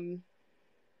um,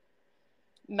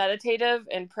 meditative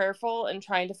and prayerful and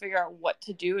trying to figure out what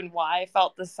to do and why I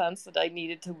felt the sense that I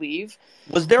needed to leave.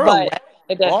 Was there a But last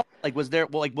I did. straw? Like, was there?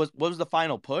 Well, like, what was the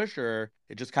final push, or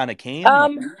it just kind of came?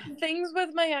 Like, Things with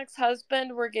my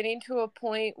ex-husband were getting to a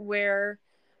point where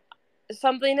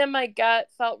something in my gut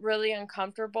felt really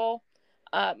uncomfortable.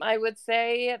 I would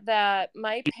say that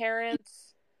my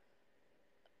parents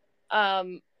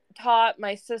taught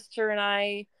my sister and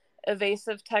I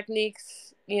evasive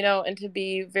techniques, and to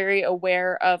be very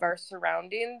aware of our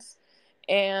surroundings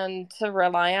and to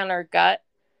rely on our gut,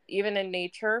 even in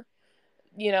nature.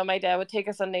 My dad would take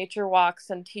us on nature walks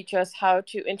and teach us how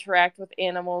to interact with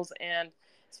animals and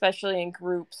especially in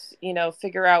groups,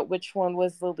 figure out which one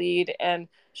was the lead and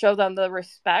show them the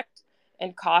respect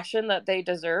and caution that they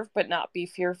deserve, but not be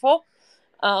fearful,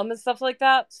 and stuff like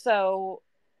that. So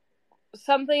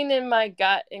something in my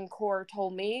gut and core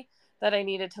told me that I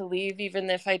needed to leave, even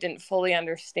if I didn't fully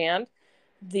understand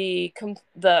the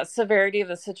severity of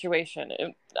the situation.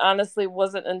 It honestly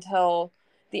wasn't until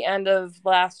the end of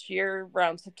last year,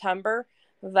 around September,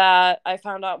 that I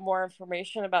found out more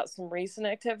information about some recent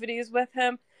activities with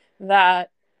him,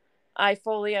 that I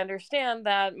fully understand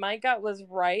that my gut was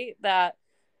right, that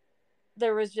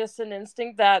there was just an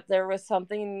instinct that there was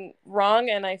something wrong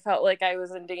and I felt like I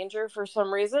was in danger for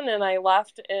some reason and I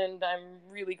left, and I'm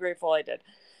really grateful I did.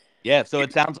 Yeah, so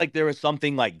it sounds like there was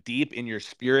something like deep in your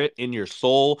spirit, in your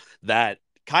soul, that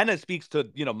kind of speaks to,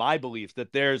 my beliefs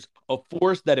that there's a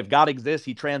force that if God exists,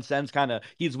 he transcends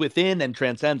he's within and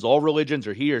transcends all religions,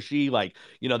 or he or she, like,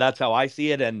 that's how I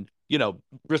see it. And,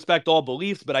 respect all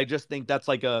beliefs, but I just think that's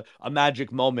like a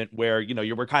magic moment where,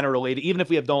 we're kind of related, even if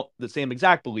we have don't the same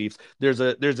exact beliefs, there's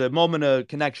a moment of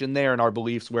connection there in our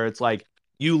beliefs where it's like,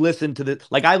 you listen to the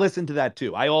like I listen to that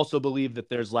too. I also believe that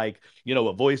there's like,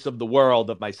 a voice of the world,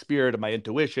 of my spirit, of my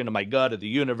intuition, of my gut, of the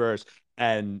universe,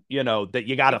 and that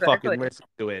you gotta fucking Exactly. listen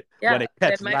to it when Yeah, it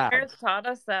and gets my loud. parents taught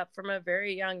us that from a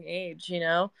very young age.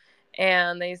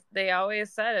 And they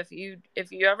always said if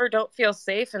you ever don't feel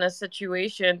safe in a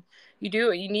situation, you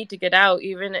need to get out,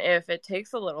 even if it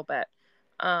takes a little bit.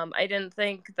 I didn't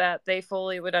think that they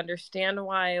fully would understand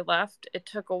why I left. It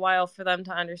took a while for them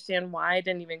to understand why I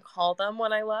didn't even call them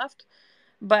when I left.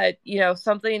 But,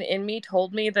 something in me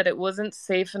told me that it wasn't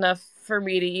safe enough for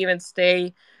me to even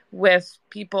stay with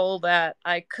people that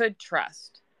I could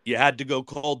trust. You had to go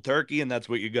cold turkey, and that's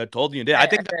what you got told you did. I I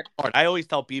think that's did. smart. I always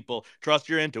tell people, trust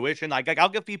your intuition. Like I'll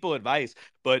give people advice,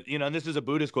 but and this is a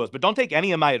Buddhist quote, but don't take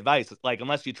any of my advice, like,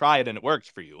 unless you try it and it works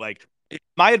for you. Like,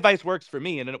 my advice works for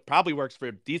me, and it probably works for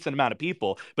a decent amount of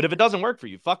people. But if it doesn't work for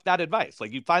you, fuck that advice.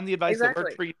 Like, you find the advice that works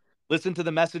Exactly. for you. Listen to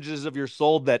the messages of your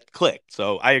soul that click.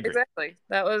 So I agree. Exactly.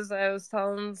 I was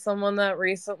telling someone that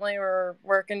recently we're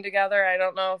working together. I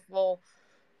don't know if we'll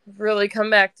really come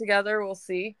back together. We'll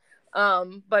see.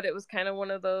 But it was kind of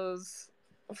one of those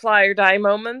fly or die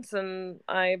moments, and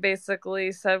I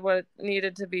basically said what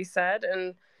needed to be said,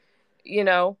 and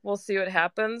we'll see what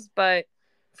happens. But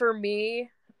for me,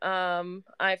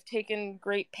 I've taken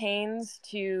great pains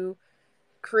to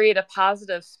create a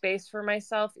positive space for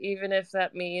myself, even if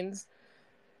that means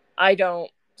I don't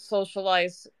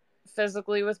socialize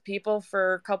physically with people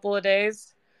for a couple of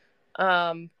days.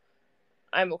 Um,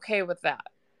 I'm okay with that.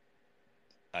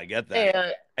 I get that.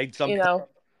 And, I you sometimes know,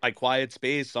 my quiet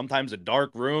space, sometimes a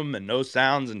dark room and no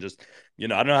sounds, and just, I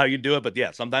don't know how you do it, but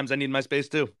yeah, sometimes I need my space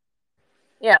too.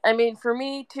 yeah, I mean, for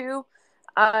me too,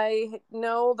 I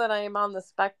know that I am on the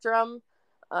spectrum.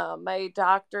 My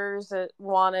doctors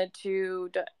wanted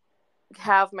to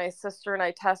have my sister and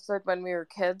I tested when we were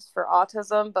kids for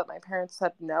autism, but my parents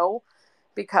said no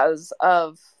because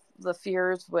of the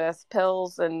fears with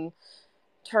pills and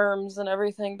terms and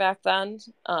everything back then.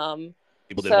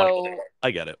 People didn't want to. So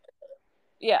I get it.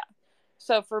 yeah.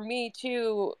 So for me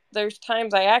too, there's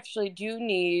times I actually do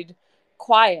need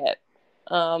quiet.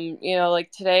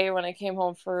 Like today when I came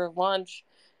home for lunch,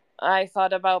 I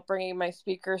thought about bringing my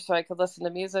speaker so I could listen to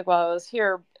music while I was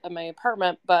here at my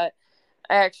apartment, but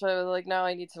I actually was like, no,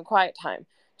 I need some quiet time,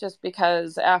 just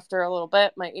because after a little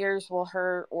bit my ears will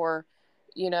hurt, or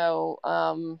you know,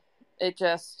 um, it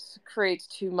just creates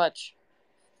too much,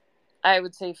 I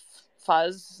would say,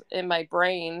 fuzz in my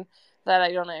brain, that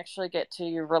I don't actually get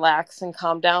to relax and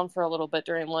calm down for a little bit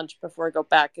during lunch before I go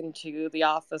back into the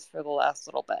office for the last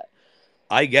little bit.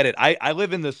 I get it. I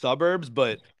live in the suburbs,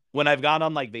 but when I've gone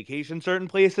on like vacation certain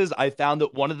places, I found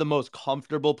that one of the most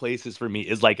comfortable places for me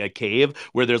is like a cave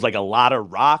where there's like a lot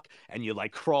of rock and you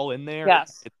like crawl in there.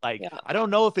 Yes. It's like, Yeah. I don't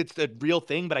know if it's the real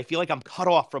thing, but I feel like I'm cut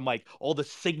off from like all the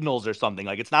signals or something.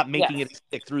 Like, it's not making Yes. it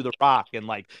stick through the rock, and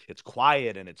like it's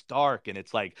quiet and it's dark, and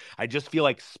it's like I just feel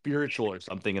like spiritual or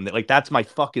something, and like that's my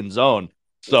fucking zone.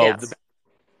 So Yes.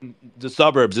 the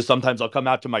suburbs is sometimes I'll come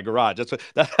out to my garage.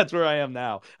 That's where I am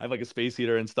now. I have like a space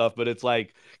heater and stuff, but it's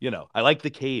like, I like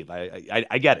the cave.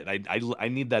 I get it. I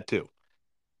need that too.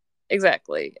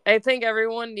 Exactly. I think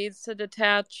everyone needs to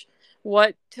detach.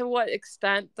 What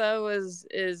extent though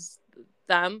is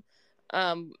them.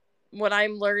 Um what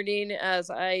I'm learning as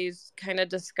I kind of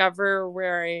discover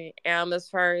where I am as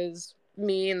far as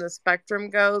me and the spectrum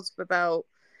goes without,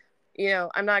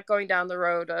 I'm not going down the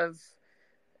road of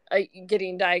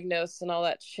getting diagnosed and all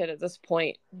that shit at this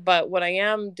point. But what I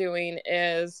am doing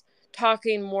is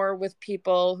talking more with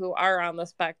people who are on the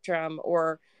spectrum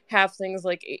or have things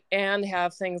like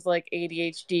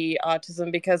ADHD,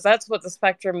 autism, because that's what the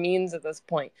spectrum means at this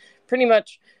point. Pretty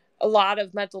much a lot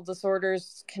of mental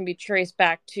disorders can be traced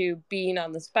back to being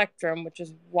on the spectrum, which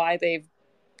is why they've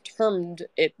termed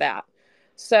it that.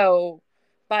 So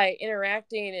by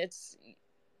interacting,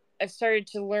 I've started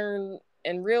to learn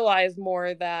and realize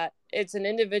more that it's an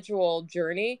individual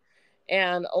journey,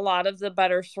 and a lot of the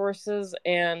better sources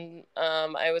and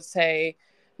I would say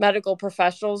medical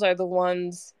professionals are the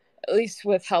ones, at least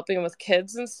with helping with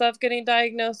kids and stuff getting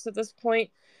diagnosed at this point,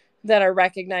 that are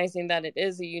recognizing that it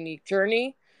is a unique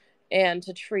journey and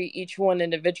to treat each one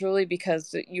individually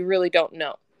because you really don't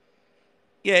know.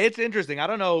 Yeah, it's interesting. I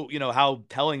don't know, how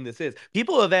telling this is.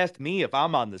 People have asked me if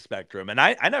I'm on the spectrum, and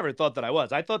I never thought that I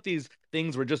was. I thought these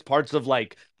things were just parts of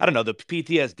like, I don't know, the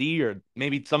PTSD or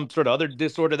maybe some sort of other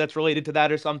disorder that's related to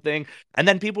that or something. And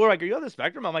then people were like, "Are you on the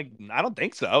spectrum?" I'm like, "I don't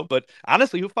think so." But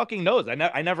honestly, who fucking knows? I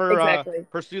never Exactly.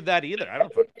 pursued that either. I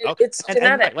don't fucking know. It's And right,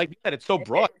 genetic. like you said, it's so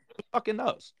broad. Who fucking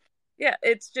knows? Yeah,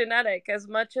 it's genetic. As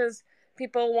much as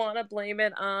people want to blame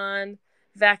it on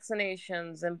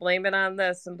vaccinations and blame it on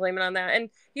this and blame it on that. And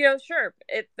sure,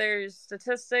 there's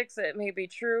statistics, it may be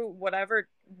true, whatever.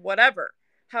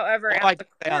 However, All at I the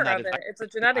can say on core that of is it, it's a I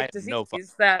genetic have no fucking,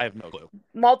 disease I that have no clue.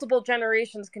 multiple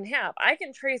generations can have. I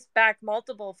can trace back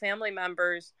multiple family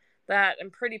members that I'm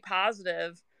pretty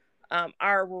positive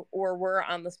are or were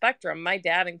on the spectrum, my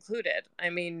dad included. I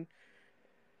mean,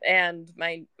 and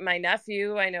my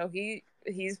nephew, I know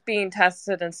he's being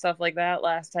tested and stuff like that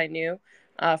last I knew,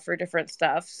 for different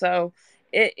stuff. So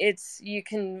it's you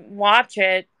can watch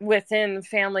it within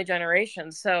family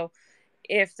generations. So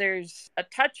if there's a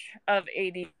touch of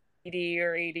ADD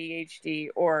or ADHD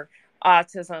or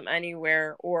autism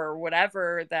anywhere or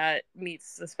whatever that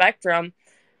meets the spectrum,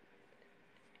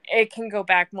 it can go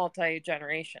back multi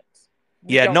generations.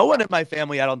 We Yeah, don't no one know. in my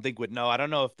family I don't think would know. I don't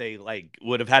know if they like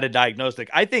would have had a diagnostic.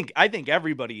 I think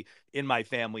everybody in my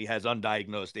family has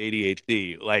undiagnosed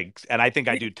ADHD. Like, and I think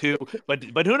I do too.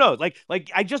 But who knows?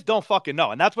 Like I just don't fucking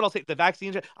know. And that's what I'll say. The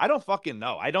vaccines, I don't fucking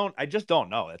know. I just don't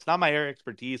know. It's not my area of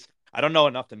expertise. I don't know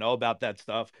enough to know about that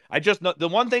stuff. I just know the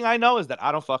one thing I know is that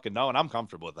I don't fucking know, and I'm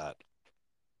comfortable with that.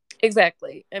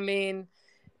 Exactly. I mean,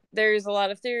 there's a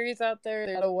lot of theories out there,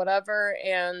 there's a lot of whatever,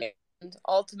 and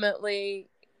ultimately,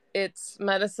 it's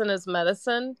medicine is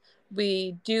medicine.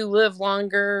 We do live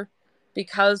longer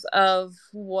because of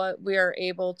what we are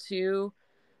able to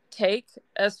take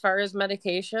as far as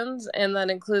medications, and that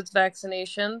includes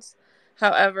vaccinations.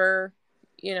 However,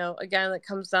 again, it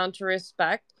comes down to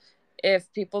respect.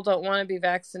 If people don't want to be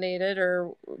vaccinated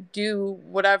or do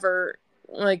whatever,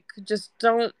 like, just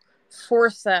don't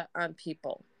force that on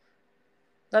people.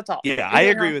 That's all. Yeah, I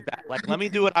You agree know. with that. Like, let me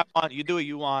do what I want. You do what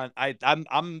you want.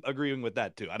 I'm agreeing with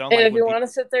that too. I don't And like if when you people. want to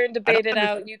sit there and I don't debate it understand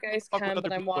out, you what the guys fuck what can, but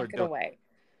other I'm people are walking doing. away.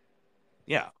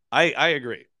 Yeah, I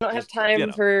agree. I don't have Just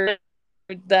time for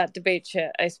that debate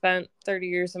shit. I spent 30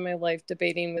 years of my life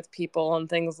debating with people on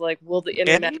things like, will the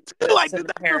yeah, internet me too. I send did to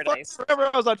that for fucking paradise? forever.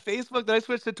 I was on Facebook, then I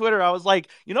switched to Twitter. I was like,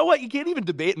 you know what? You can't even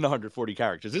debate in 140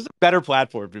 characters. This is a better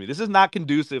platform for me. This is not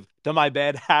conducive to my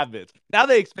bad habits. Now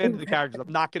they expanded the characters.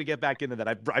 I'm not gonna get back into that.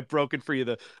 I've broken free of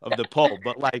the poll,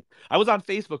 but like I was on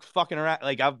Facebook fucking around.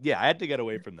 Like I had to get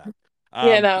away from that. You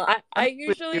Um, know, I I'm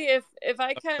with you. usually, if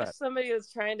I catch somebody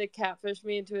that's trying to catfish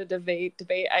me into a debate,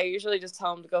 I usually just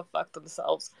tell them to go fuck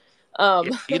themselves. Yeah, Um,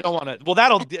 you don't want to. Well,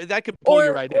 that could pull you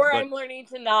or right in. or But I'm learning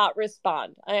to not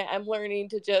respond. I'm learning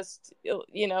to just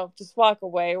just walk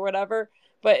away or whatever.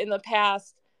 But in the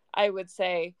past, I would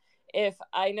say if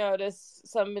I noticed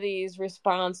somebody's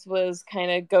response was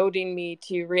kind of goading me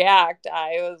to react,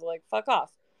 I was like, "Fuck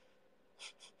off."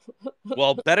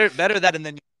 well, better that, and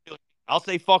then I'll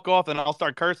say fuck off, and I'll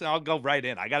start cursing. I'll go right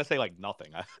in. I gotta say like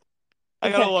nothing. I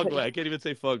gotta walk away. Exactly. I can't even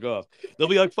say fuck off. They'll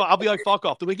be like, I'll be like, fuck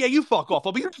off. They'll be like, yeah, you fuck off.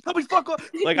 I'll be, you just tell me fuck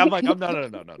off. Like, I'm like, I'm no, no,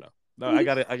 no, no, no. No, I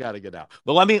gotta get out.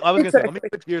 But I was gonna say, let me Exactly.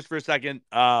 switch gears for a second.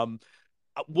 So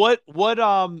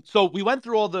we went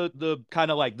through all the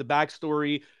kind of like the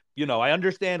backstory. I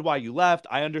understand why you left.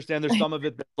 I understand there's some of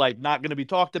it that's like not going to be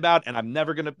talked about, and I'm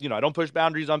never going to, I don't push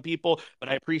boundaries on people, but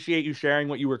I appreciate you sharing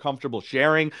what you were comfortable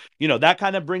sharing. That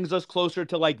kind of brings us closer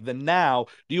to like the now.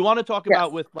 Do you want to talk Yes.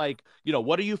 about with like,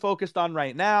 what are you focused on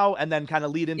right now, and then kind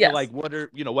of lead into like Yes.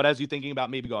 what has you thinking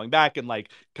about maybe going back and like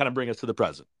kind of bring us to the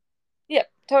present? Yep,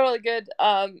 totally good.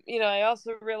 I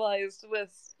also realized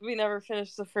we never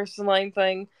finished the first in line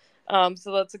thing.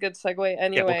 So that's a good segue Yeah, we'll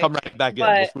anyway. come right back in. We'll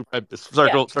But swoop right,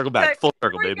 yeah, circle back, exactly. full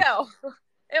circle, There we baby. go.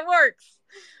 It works.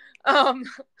 Um,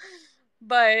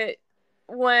 but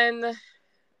when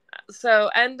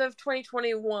end of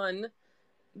 2021,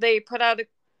 they put out a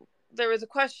there was a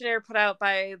questionnaire put out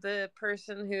by the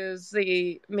person who's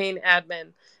the main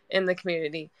admin in the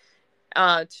community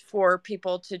for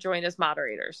people to join as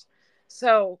moderators.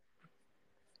 So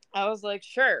I was like,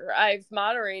 sure. I've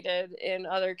moderated in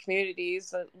other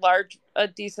communities, a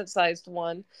decent sized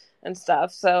one and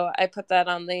stuff. So I put that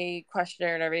on the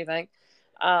questionnaire and everything.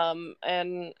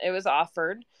 And it was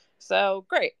offered. So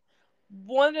great.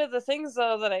 One of the things,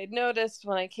 though, that I noticed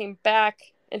when I came back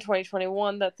in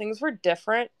 2021, that things were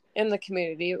different in the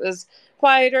community. It was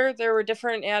quieter. There were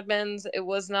different admins. It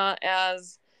was not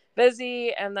as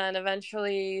busy. And then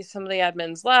eventually some of the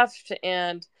admins left,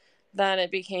 and then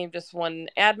it became just one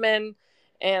admin.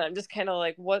 And I'm just kind of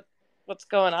like, what's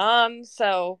going on?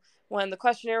 So when the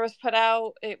questionnaire was put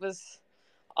out, it was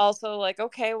also like,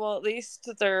 okay, well, at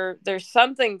least there's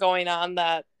something going on,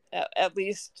 that at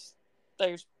least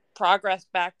there's progress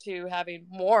back to having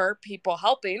more people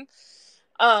helping.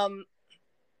 Um,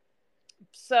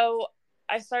 so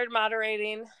I started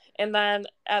moderating, and then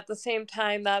at the same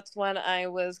time, that's when I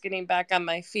was getting back on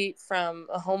my feet from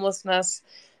homelessness.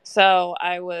 So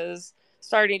I was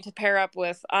starting to pair up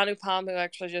with Anupam, who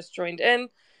actually just joined in,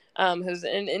 who's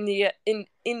in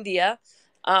India,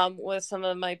 with some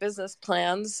of my business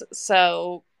plans.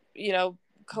 So,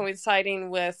 coinciding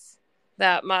with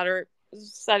that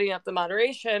setting up the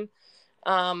moderation,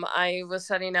 I was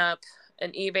setting up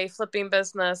an eBay flipping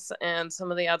business and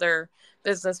some of the other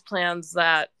business plans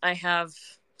that I have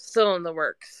still in the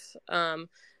works.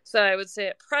 So I would say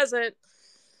at present,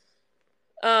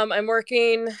 I'm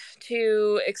working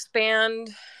to expand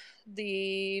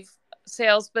the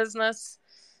sales business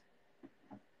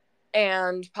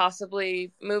and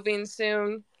possibly moving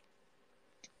soon.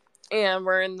 And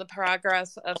we're in the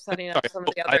progress of setting up some of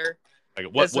Sorry, the other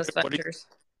business ventures.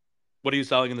 what are you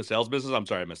selling in the sales business? I'm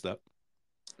sorry, I missed that.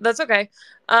 That's okay.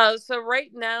 So right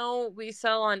now we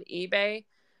sell on eBay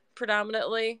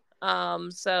predominantly.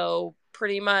 So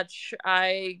pretty much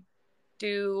I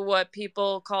do what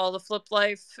people call the flip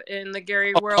life in the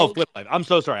Gary Oh, world. flip life. I'm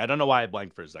so sorry. I don't know why I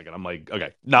blanked for a second. I'm like,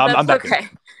 okay, no, I'm That's back in. okay.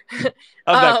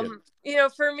 I'm back in.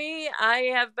 For me,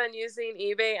 I have been using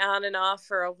eBay on and off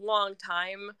for a long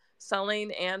time,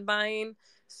 selling and buying.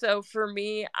 So for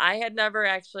me, I had never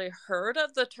actually heard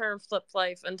of the term flip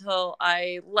life until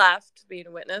I left being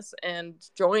a witness and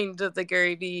joined the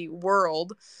Gary Vee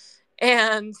world,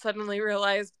 and suddenly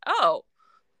realized, oh,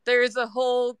 there's a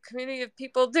whole community of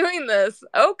people doing this.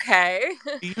 Okay.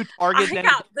 Do you target I anything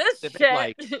got this specific? shit.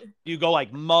 Like, do you go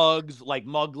like mugs, like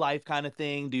mug life kind of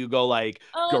thing? Do you go like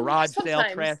garage sale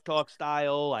trash Sometimes. talk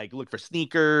style? Like look for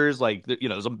sneakers? Like,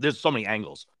 there's so many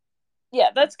angles. Yeah,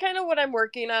 that's kind of what I'm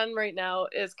working on right now,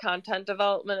 is content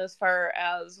development as far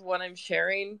as what I'm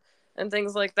sharing and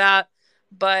things like that.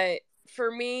 But for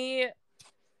me,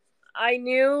 I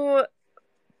knew,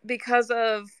 because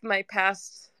of my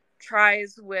past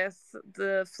tries with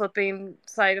the flipping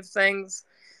side of things,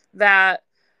 that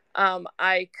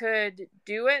I could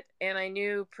do it, and I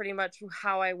knew pretty much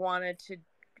how I wanted to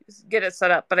get it set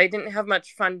up, but I didn't have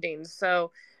much funding.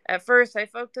 So at first I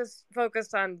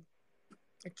focused on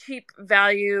cheap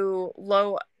value,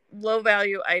 low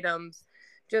value items,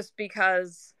 just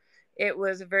because it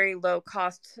was a very low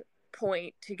cost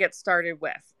point to get started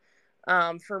with.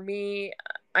 For me,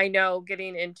 I know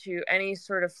getting into any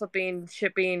sort of flipping,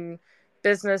 shipping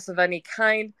business of any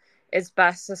kind, it's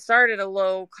best to start at a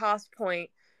low cost point,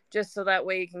 just so that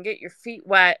way you can get your feet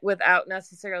wet without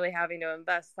necessarily having to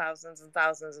invest thousands and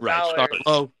thousands of Right. dollars. Start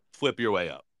low, flip your way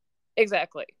up.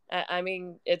 Exactly. I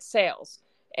mean, it's sales.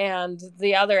 And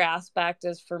the other aspect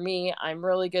is, for me, I'm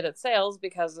really good at sales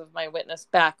because of my witness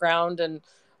background and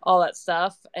all that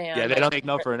stuff. Yeah, And they don't take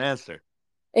no for an answer.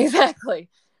 exactly.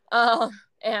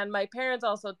 And my parents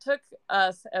also took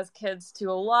us as kids to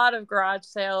a lot of garage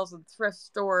sales and thrift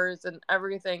stores and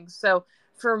everything. So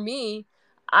for me,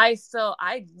 I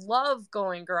love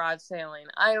going garage sailing.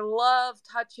 I love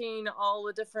touching all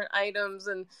the different items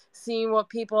and seeing what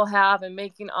people have and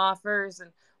making offers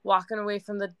and walking away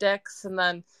from the dicks, and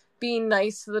then being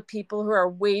nice to the people who are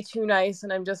way too nice.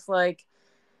 And I'm just like,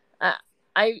 uh,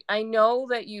 I know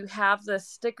that you have this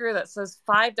sticker that says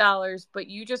 $5, but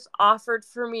you just offered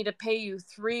for me to pay you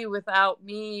 $3 without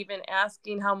me even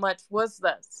asking how much was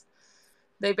this.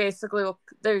 They basically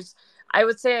there's I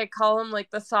would say I call them like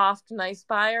the soft nice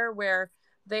buyer, where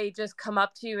they just come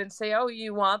up to you and say, "Oh,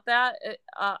 you want that?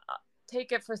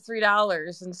 Take it for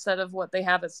 $3 instead of what they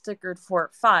have it stickered for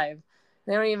at 5."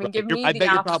 They don't even Right. give me I the bet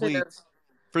you're option probably of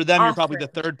for them, you're probably the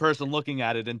offering. third person looking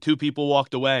at it, and two people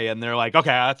walked away, and they're like,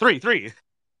 "Okay, three, three."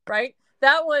 Right,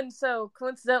 that one. So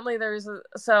coincidentally,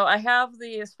 so I have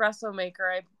the espresso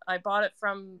maker. I bought it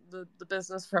from the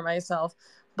business for myself,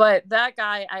 but that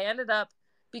guy, I ended up,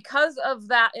 because of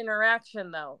that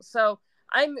interaction though. So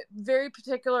I'm very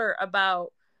particular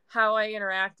about how I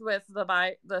interact with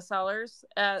the sellers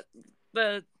at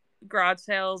the garage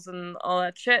sales and all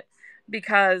that shit,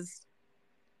 because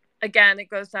again, it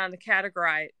goes down to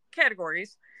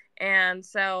categories. And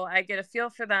so I get a feel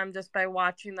for them just by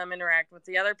watching them interact with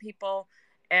the other people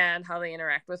and how they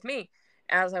interact with me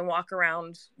as I walk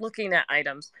around looking at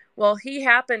items. Well, he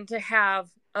happened to have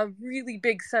a really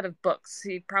big set of books.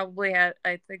 He probably had,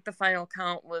 I think the final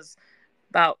count was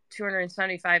about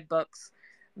 275 books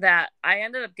that I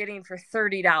ended up getting for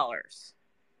 $30.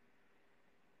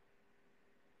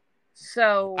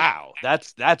 So, Wow,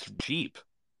 that's cheap.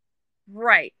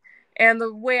 right. And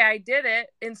the way I did it,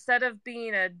 instead of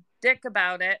being a dick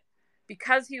about it,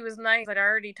 because he was nice, I'd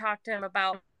already talked to him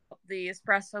about the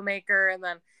espresso maker, and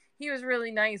then he was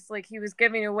really nice. Like, he was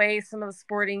giving away some of the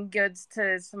sporting goods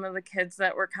to some of the kids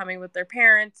that were coming with their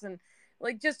parents, and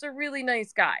like just a really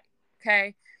nice guy.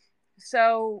 Okay.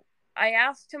 So I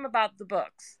asked him about the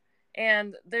books,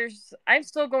 and I'm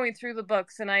still going through the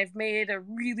books, and I've made a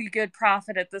really good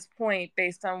profit at this point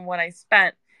based on what I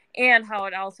spent and how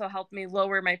it also helped me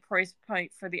lower my price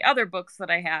point for the other books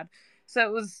that I had. So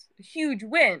it was a huge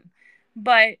win.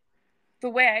 But the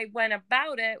way I went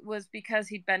about it was because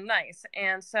he'd been nice.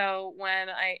 And so when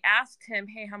I asked him,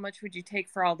 "Hey, how much would you take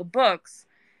for all the books?"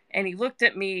 And he looked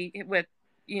at me with,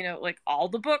 like, all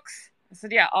the books. I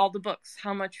said, "Yeah, all the books.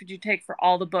 How much would you take for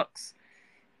all the books?"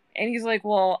 And he's like,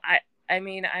 "Well, I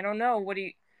mean, I don't know. What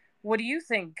do you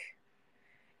think?"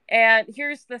 And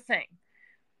here's the thing.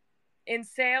 In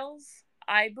sales,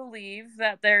 I believe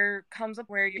that there comes a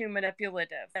where you're too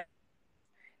manipulative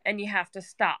and you have to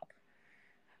stop.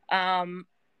 Um,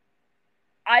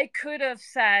 I could have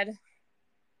said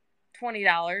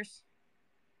 $20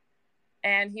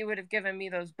 and he would have given me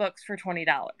those books for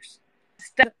 $20.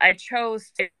 Instead, I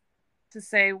chose to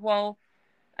say, "Well,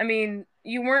 I mean,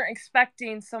 you weren't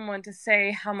expecting someone to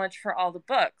say how much for all the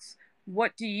books.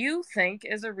 What do you think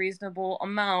is a reasonable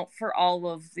amount for all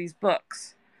of these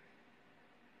books?"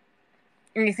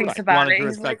 And he thinks Right. You about wanted it. to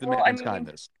He's like, respect the "Well, I man's mean,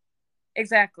 kindness.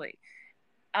 exactly."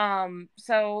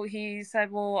 So he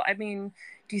said, "Well, I mean,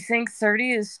 do you think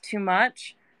 30 is too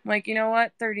much?" I'm like, "You know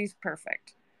what? 30 is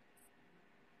perfect."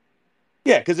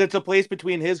 Yeah, because it's a place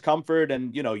between his comfort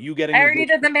and you getting I a already good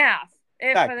did the math.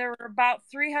 If back. there were about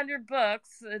 300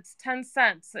 books, it's 10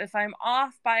 cents. If I'm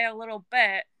off by a little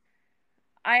bit,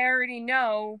 I already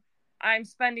know I'm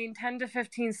spending 10 to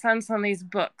 15 cents on these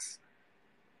books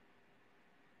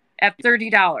at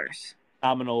 $30.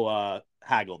 Phenomenal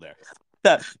haggle there.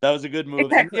 That was a good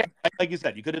move. And yeah, Exactly. like you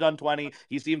said, you could have done 20.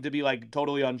 He seemed to be like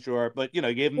totally unsure, but you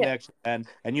gave him the Yeah. extra 10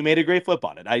 and you made a great flip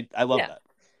on it. I love Yeah. that.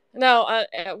 No,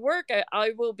 at work,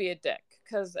 I will be a dick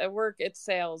because at work it's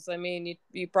sales. I mean,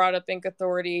 you brought up Inc.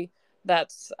 Authority.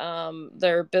 That's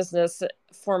their business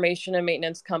formation and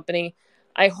maintenance company.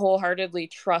 I wholeheartedly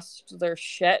trust their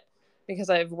shit because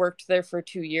I've worked there for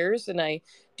 2 years, and I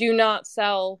do not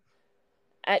sell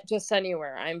at just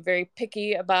anywhere. I'm very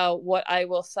picky about what I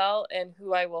will sell and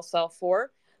who I will sell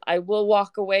for. I will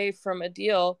walk away from a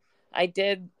deal. I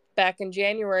did back in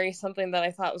January something that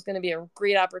I thought was going to be a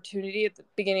great opportunity at the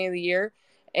beginning of the year.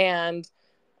 And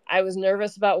I was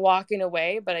nervous about walking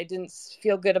away, but I didn't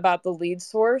feel good about the lead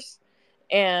source.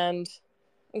 And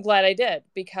I'm glad I did,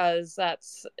 because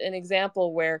that's an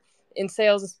example where in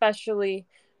sales, especially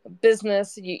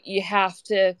business, you have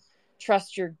to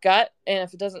trust your gut. And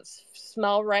if it doesn't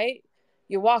smell right,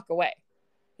 you walk away,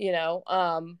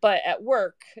 but at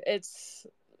work,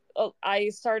 I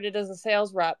started as a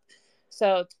sales rep.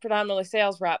 So it's predominantly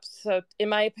sales reps. So in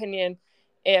my opinion,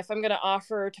 if I'm going to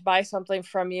offer to buy something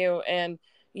from you and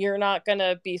you're not going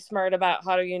to be smart about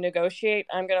how do you negotiate,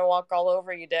 I'm going to walk all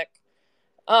over you, dick.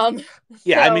 Um,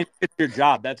 Yeah, I mean, so it's your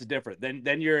job. That's different.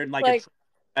 Then you're in like a like,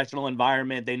 professional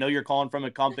environment. They know you're calling from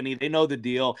a company. They know the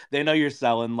deal. They know you're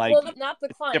selling. Like well, not the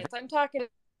it's different. clients. I'm talking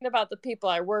about the people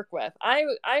I work with. I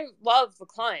love the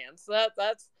clients.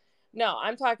 That's no,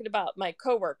 I'm talking about my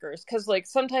coworkers, because like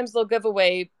sometimes they'll give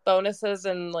away bonuses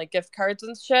and like gift cards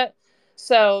and shit.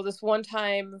 So this one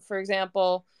time, for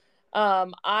example,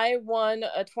 I won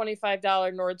a $25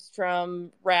 Nordstrom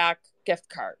Rack gift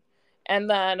card, and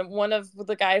then one of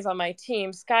the guys on my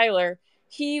team, Skylar,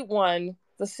 he won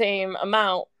the same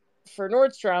amount for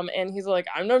Nordstrom, and he's like,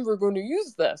 "I'm never going to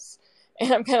use this."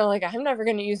 And I'm kind of like, "I'm never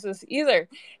going to use this either.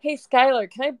 Hey,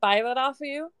 Skylar, can I buy that off of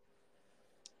you?"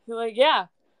 He's like, yeah.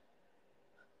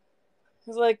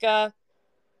 He's like, I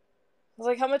was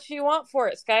like, how much do you want for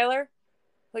it, Skylar?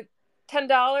 Like,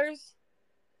 $10.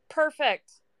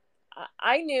 Perfect.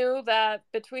 I knew that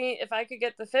between if I could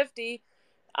get the 50,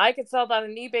 I could sell that on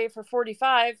eBay for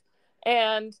 45,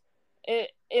 and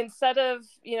it instead of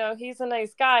he's a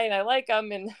nice guy and I like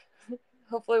him, and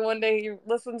hopefully one day he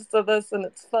listens to this and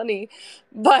it's funny,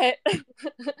 but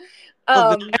Well,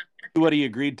 this um is what he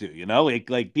agreed to,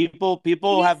 like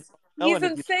people have he's no, he's and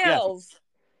if in you yes, sales.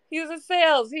 He was in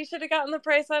sales. He should have gotten the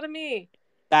price out of me.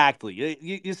 exactly.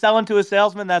 You selling to a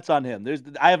salesman, that's on him.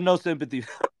 I have no sympathy.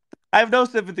 I have no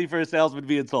sympathy for a salesman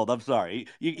being sold. I'm sorry.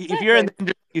 If you're in Exactly. the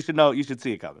industry, you should know. You should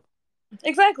see it coming.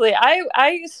 Exactly. I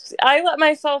let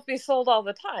myself be sold all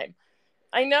the time.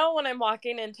 I know when I'm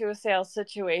walking into a sales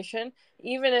situation,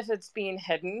 even if it's being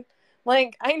hidden.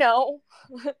 Like, I know.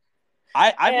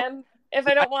 I've And if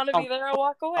I I, don't want to be there, I'll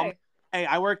walk um, away. hey,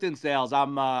 I worked in sales.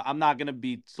 I'm not gonna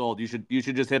be sold. You should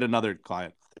just hit another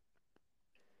client.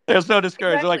 They're so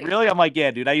discouraged. They're like, Exactly. really? I'm like,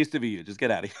 yeah, dude. I used to be you. Just get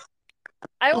out of here.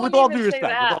 I With won't all even due say respect.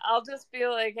 With that. all I'll just be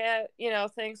like,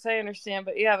 thanks, I understand,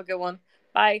 but you have a good one.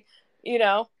 Bye. You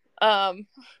know, um,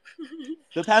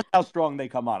 That's how strong they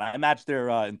come on. I match their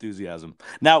enthusiasm.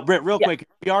 Now, Britt, real yeah, quick,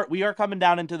 we are coming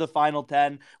down into the final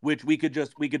 10, which we could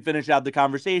finish out the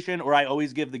conversation, or I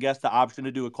always give the guest the option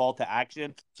to do a call to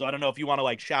action. So I don't know if you want to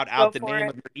like shout go out the for name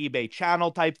it. of your eBay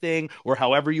channel type thing, or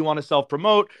however you want to self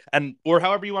promote, and or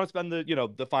however you want to spend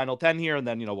the final 10 here, and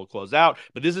then we'll close out.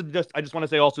 But this is just I just want to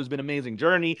say also it's been an amazing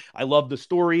journey. I love the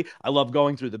story. I love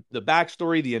going through the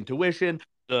backstory, the intuition,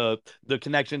 the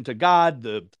connection to God,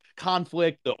 the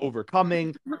conflict, the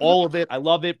overcoming, all of it. I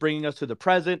love it, bringing us to the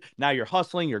present. Now you're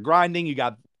hustling, you're grinding, you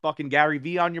got fucking Gary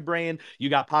V on your brain, you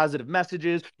got positive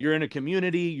messages, you're in a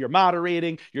community, you're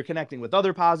moderating, you're connecting with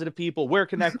other positive people, we're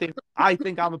connecting. I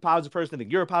think I'm a positive person. I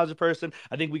think you're a positive person.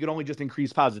 I think we can only just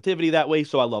increase positivity that way.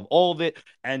 So I love all of it.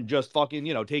 And just fucking,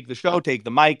 take the show, take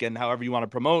the mic, and however you want to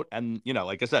promote. And,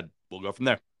 like I said, we'll go from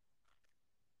there.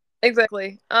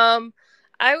 Exactly.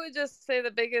 I would just say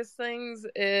the biggest things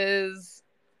is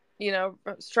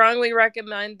strongly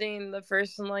recommending the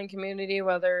First in Line community,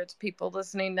 whether it's people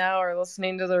listening now or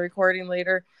listening to the recording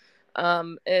later.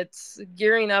 It's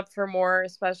gearing up for more,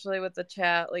 especially with the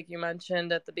chat, like you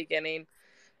mentioned at the beginning.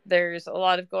 There's a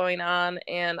lot of going on,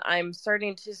 and I'm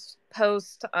starting to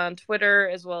post on Twitter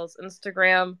as well as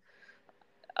Instagram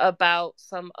about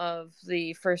some of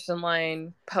the First in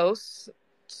Line posts.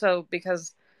 So,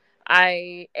 because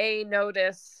I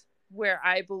notice where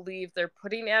I believe they're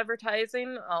putting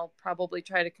advertising. I'll probably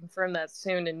try to confirm that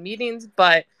soon in meetings,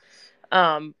 but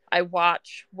I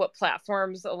watch what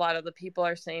platforms a lot of the people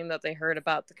are saying that they heard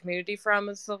about the community from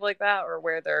and stuff like that, or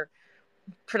where they're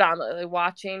predominantly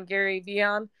watching Gary Vee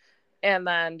on, and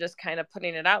then just kind of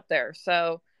putting it out there.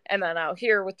 So, and then out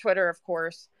here with Twitter, of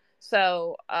course.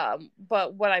 So,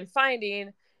 but what I'm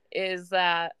finding is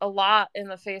that a lot in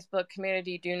the Facebook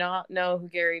community do not know who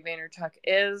Gary Vaynerchuk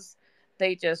is.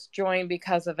 They just join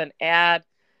because of an ad,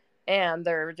 and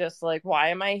they're just like, why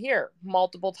am I here?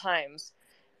 Multiple times.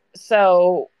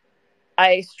 So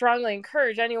I strongly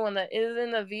encourage anyone that is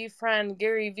in the V Friend,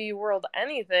 Gary V world,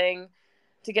 anything,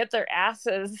 to get their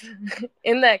asses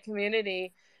in that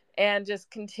community and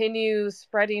just continue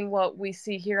spreading what we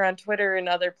see here on Twitter and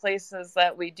other places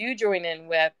that we do join in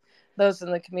with those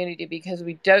in the community, because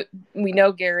we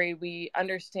know Gary, we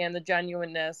understand the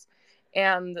genuineness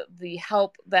and the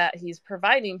help that he's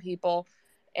providing people,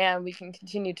 and we can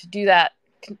continue to do that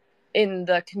in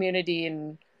the community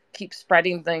and keep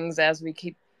spreading things as we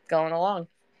keep going along,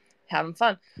 having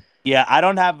fun. Yeah, I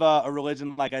don't have a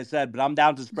religion, like I said, but I'm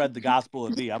down to spread the gospel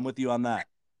of V. I'm with you on that.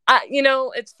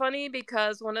 It's funny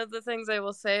because one of the things I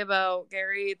will say about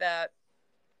Gary that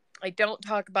I don't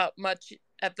talk about much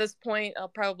at this point, I'll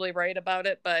probably write about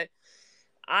it, but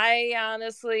I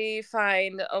honestly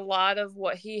find a lot of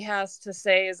what he has to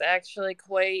say is actually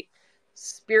quite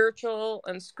spiritual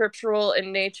and scriptural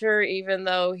in nature, even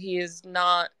though he is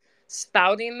not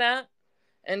spouting that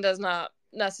and does not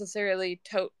necessarily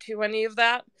tote to any of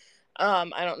that.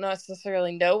 I don't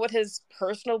necessarily know what his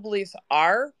personal beliefs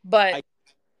are, but I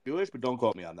Jewish, but don't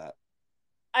quote me on that.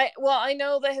 I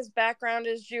know that his background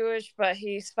is Jewish, but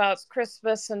he spouts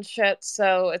Christmas and shit,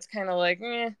 so it's kind of like,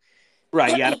 eh.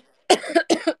 Right? Yeah. I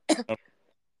don't know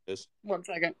this. One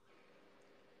second.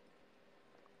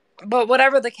 But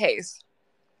whatever the case,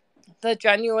 the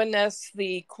genuineness,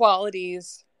 the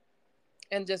qualities,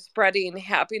 and just spreading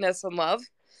happiness and love,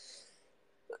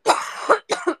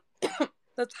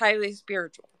 that's highly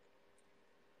spiritual.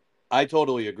 I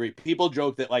totally agree. People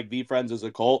joke that like V Friends is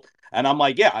a cult, and I'm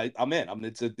like, yeah, I'm in.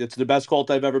 It's the best cult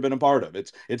I've ever been a part of.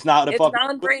 It's not a It's fucking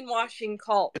non-brainwashing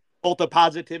cult. cult of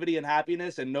positivity and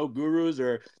happiness and no gurus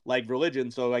or like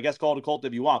religion. So I guess call it a cult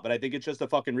if you want, but I think it's just a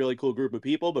fucking really cool group of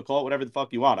people. But call it whatever the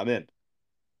fuck you want. I'm in.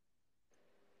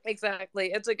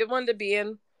 Exactly. It's a good one to be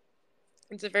in.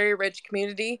 It's a very rich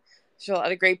community. There's a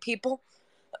lot of great people.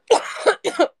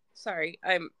 Sorry,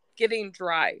 I'm getting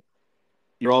dry.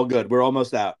 You're all good. We're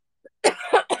almost out.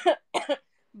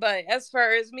 But as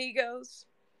far as me goes,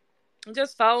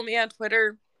 just follow me on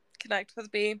Twitter, connect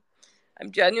with me.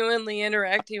 I'm genuinely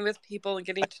interacting with people and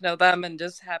getting to know them and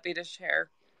just happy to share.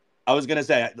 I was gonna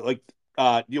say like,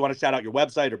 do you want to shout out your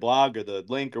website or blog or the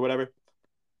link or whatever?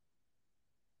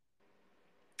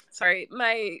 Sorry,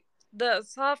 my the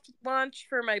soft launch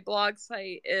for my blog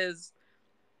site is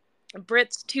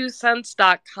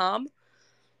brits2cents.com,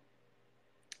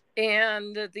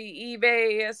 and the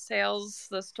eBay sales,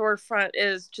 the storefront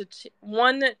is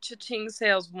one cha-ching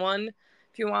sales one.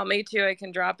 If you want me to, I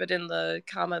can drop it in the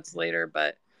comments later,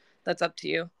 but that's up to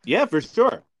you. Yeah, for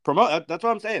sure. Promote. That's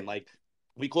what I'm saying. Like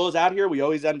we close out here, we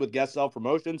always end with guest self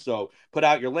promotion. So put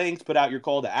out your links, put out your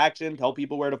call to action, tell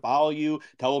people where to follow you,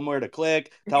 tell them where to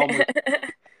click, tell them where.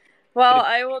 Well,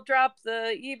 I will drop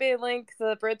the eBay link,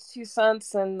 the Brits 2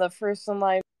 cents, and the first in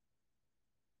line.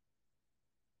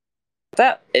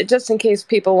 That just in case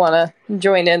people want to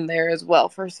join in there as well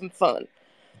for some fun.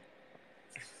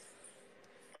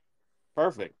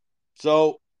 Perfect.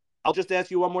 So I'll just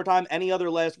ask you one more time. Any other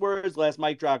last words, last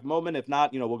mic drop moment? If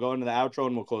not, we'll go into the outro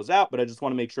and we'll close out. But I just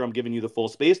want to make sure I'm giving you the full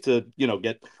space to,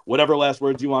 get whatever last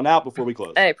words you want out before we I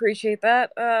close. appreciate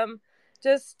that.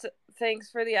 Just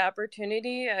thanks for the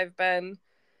opportunity. I've been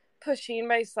pushing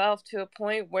myself to a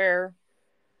point where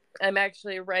I'm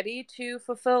actually ready to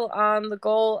fulfill on the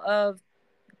goal of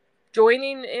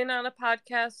joining in on a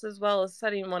podcast as well as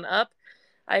setting one up.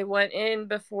 I went in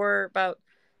before about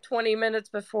 20 minutes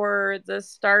before this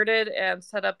started and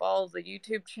set up all the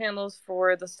YouTube channels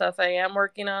for the stuff I am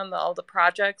working on, all the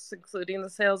projects, including the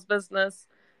sales business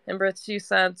and Brits 2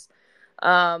 cents.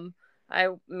 I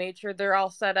made sure they're all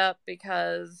set up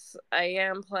because I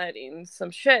am planning some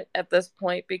shit at this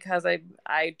point because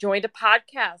I joined a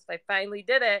podcast. I finally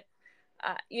did it.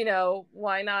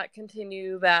 Why not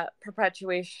continue that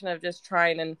perpetuation of just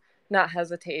trying and not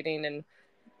hesitating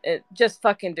and just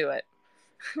fucking do it.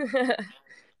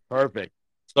 Perfect.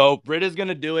 So Britt is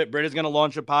gonna do it. Britt is gonna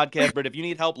launch a podcast. Britt, if you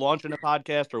need help launching a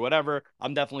podcast or whatever,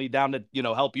 I'm definitely down to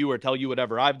help you or tell you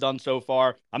whatever I've done so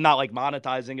far. I'm not like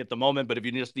monetizing at the moment, but if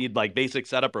you just need like basic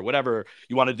setup or whatever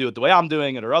you want to do it the way I'm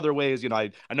doing it or other ways,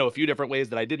 I know a few different ways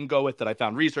that I didn't go with that I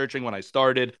found researching when I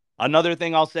started. Another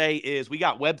thing I'll say is we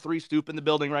got Web3 Stoop in the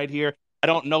building right here. I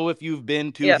don't know if you've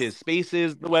been to his Yes.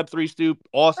 spaces, the Web3 Stoop.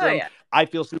 Oh Awesome. yeah. I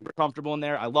feel super comfortable in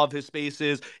there. I love his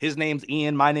spaces. His name's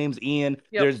Ian. My name's Ian.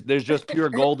 Yep. There's just pure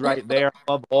gold right there.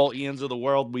 I love all Ians of the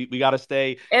world. We got to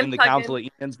stay in And the Council Puggin.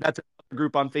 of Ians. That's a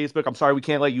group on Facebook. I'm sorry we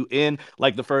can't let you in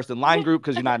like the first in line group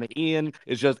because you're not an Ian.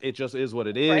 It just is what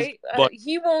it is. Right? But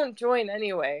He won't join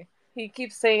anyway. He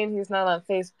keeps saying he's not on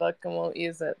Facebook and won't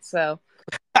use it. So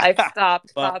I've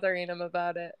stopped but bothering him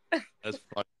about it. that's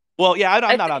fun. Well, yeah,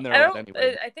 I'm not on there I a lot don't.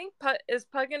 anyway. I think is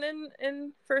Puggin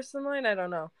in first in line. I don't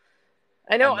know.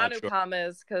 I know I'm not sure. Anupam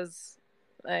is because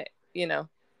I you know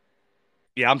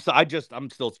Yeah, I'm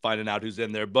still finding out who's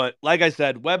in there. But like I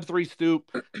said, Web3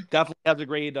 Stoop definitely has a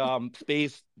great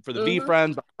space for the V Mm-hmm.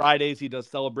 friends. On Fridays he does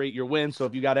celebrate your win. So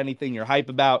if you got anything you're hype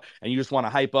about and you just want to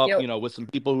hype up, Yep. with some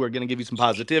people who are gonna give you some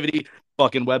positivity,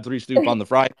 fucking Web3 Stoop on the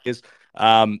Fridays.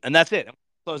 And that's it.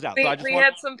 Close out. So I just We want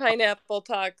had some pineapple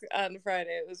talk on Friday.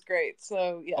 It was great.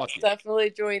 So to yes, talk, definitely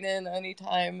join in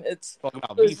anytime. talk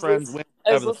about It V was friends, this win,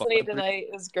 I was whatever the fuck. listening tonight.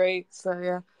 It was great. So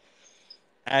yeah.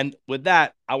 And with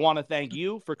that, I want to thank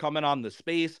you for coming on the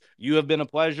space. You have been a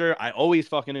pleasure. I always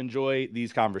fucking enjoy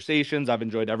these conversations. I've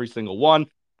enjoyed every single one.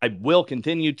 I will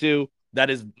continue to. That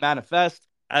is manifest.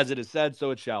 As it is said,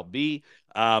 so it shall be.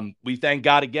 We thank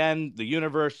God again, the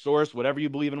universe, source, whatever you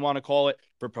believe and want to call it,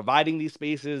 for providing these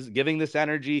spaces, giving this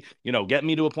energy, getting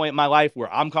me to a point in my life where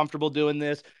I'm comfortable doing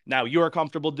this. Now you're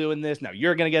comfortable doing this. Now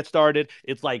you're going to get started.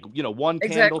 It's like, one candle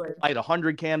Exactly. can light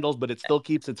 100 candles, but it still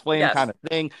keeps its flame kind Yes. of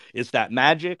thing. It's that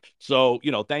magic. So,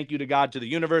 thank you to God, to the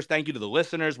universe. Thank you to the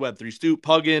listeners, Web3 Stoop,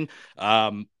 Puggin,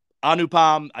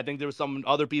 Anupam. I think there was some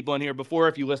other people in here before.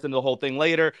 If you listen to the whole thing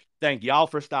later, thank y'all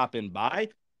for stopping by.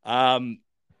 Um,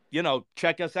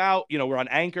 check us out. We're on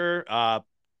Anchor,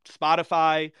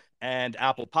 Spotify, and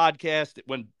Apple Podcast.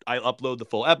 When I upload the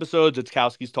full episodes, it's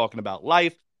Kowski's talking about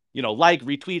life. Like,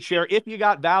 retweet, share if you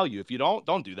got value. If you don't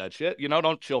do that shit.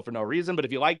 Don't chill for no reason. But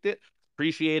if you liked it,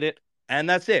 appreciate it. And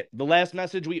that's it. The last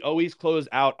message we always close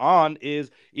out on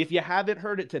is, if you haven't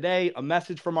heard it today, a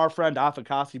message from our friend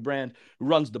Afakasi Brand, who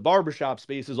runs the barbershop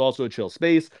space, is also a chill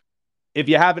space. If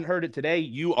you haven't heard it today,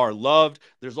 you are loved.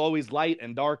 There's always light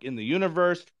and dark in the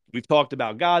universe. We've talked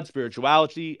about God,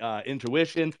 spirituality,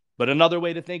 intuition. But another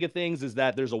way to think of things is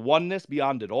that there's a oneness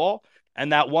beyond it all.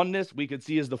 And that oneness we could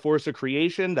see as the force of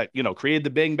creation that, created the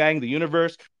Big Bang, the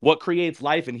universe. What creates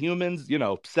life in humans?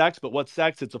 Sex. But what's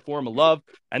sex? It's a form of love.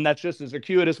 And that's just a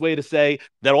circuitous way to say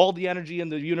that all the energy in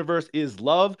the universe is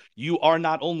love. You are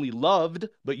not only loved,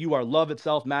 but you are love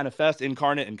itself, manifest,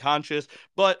 incarnate, and conscious.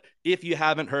 But if you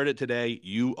haven't heard it today,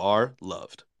 you are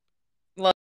loved.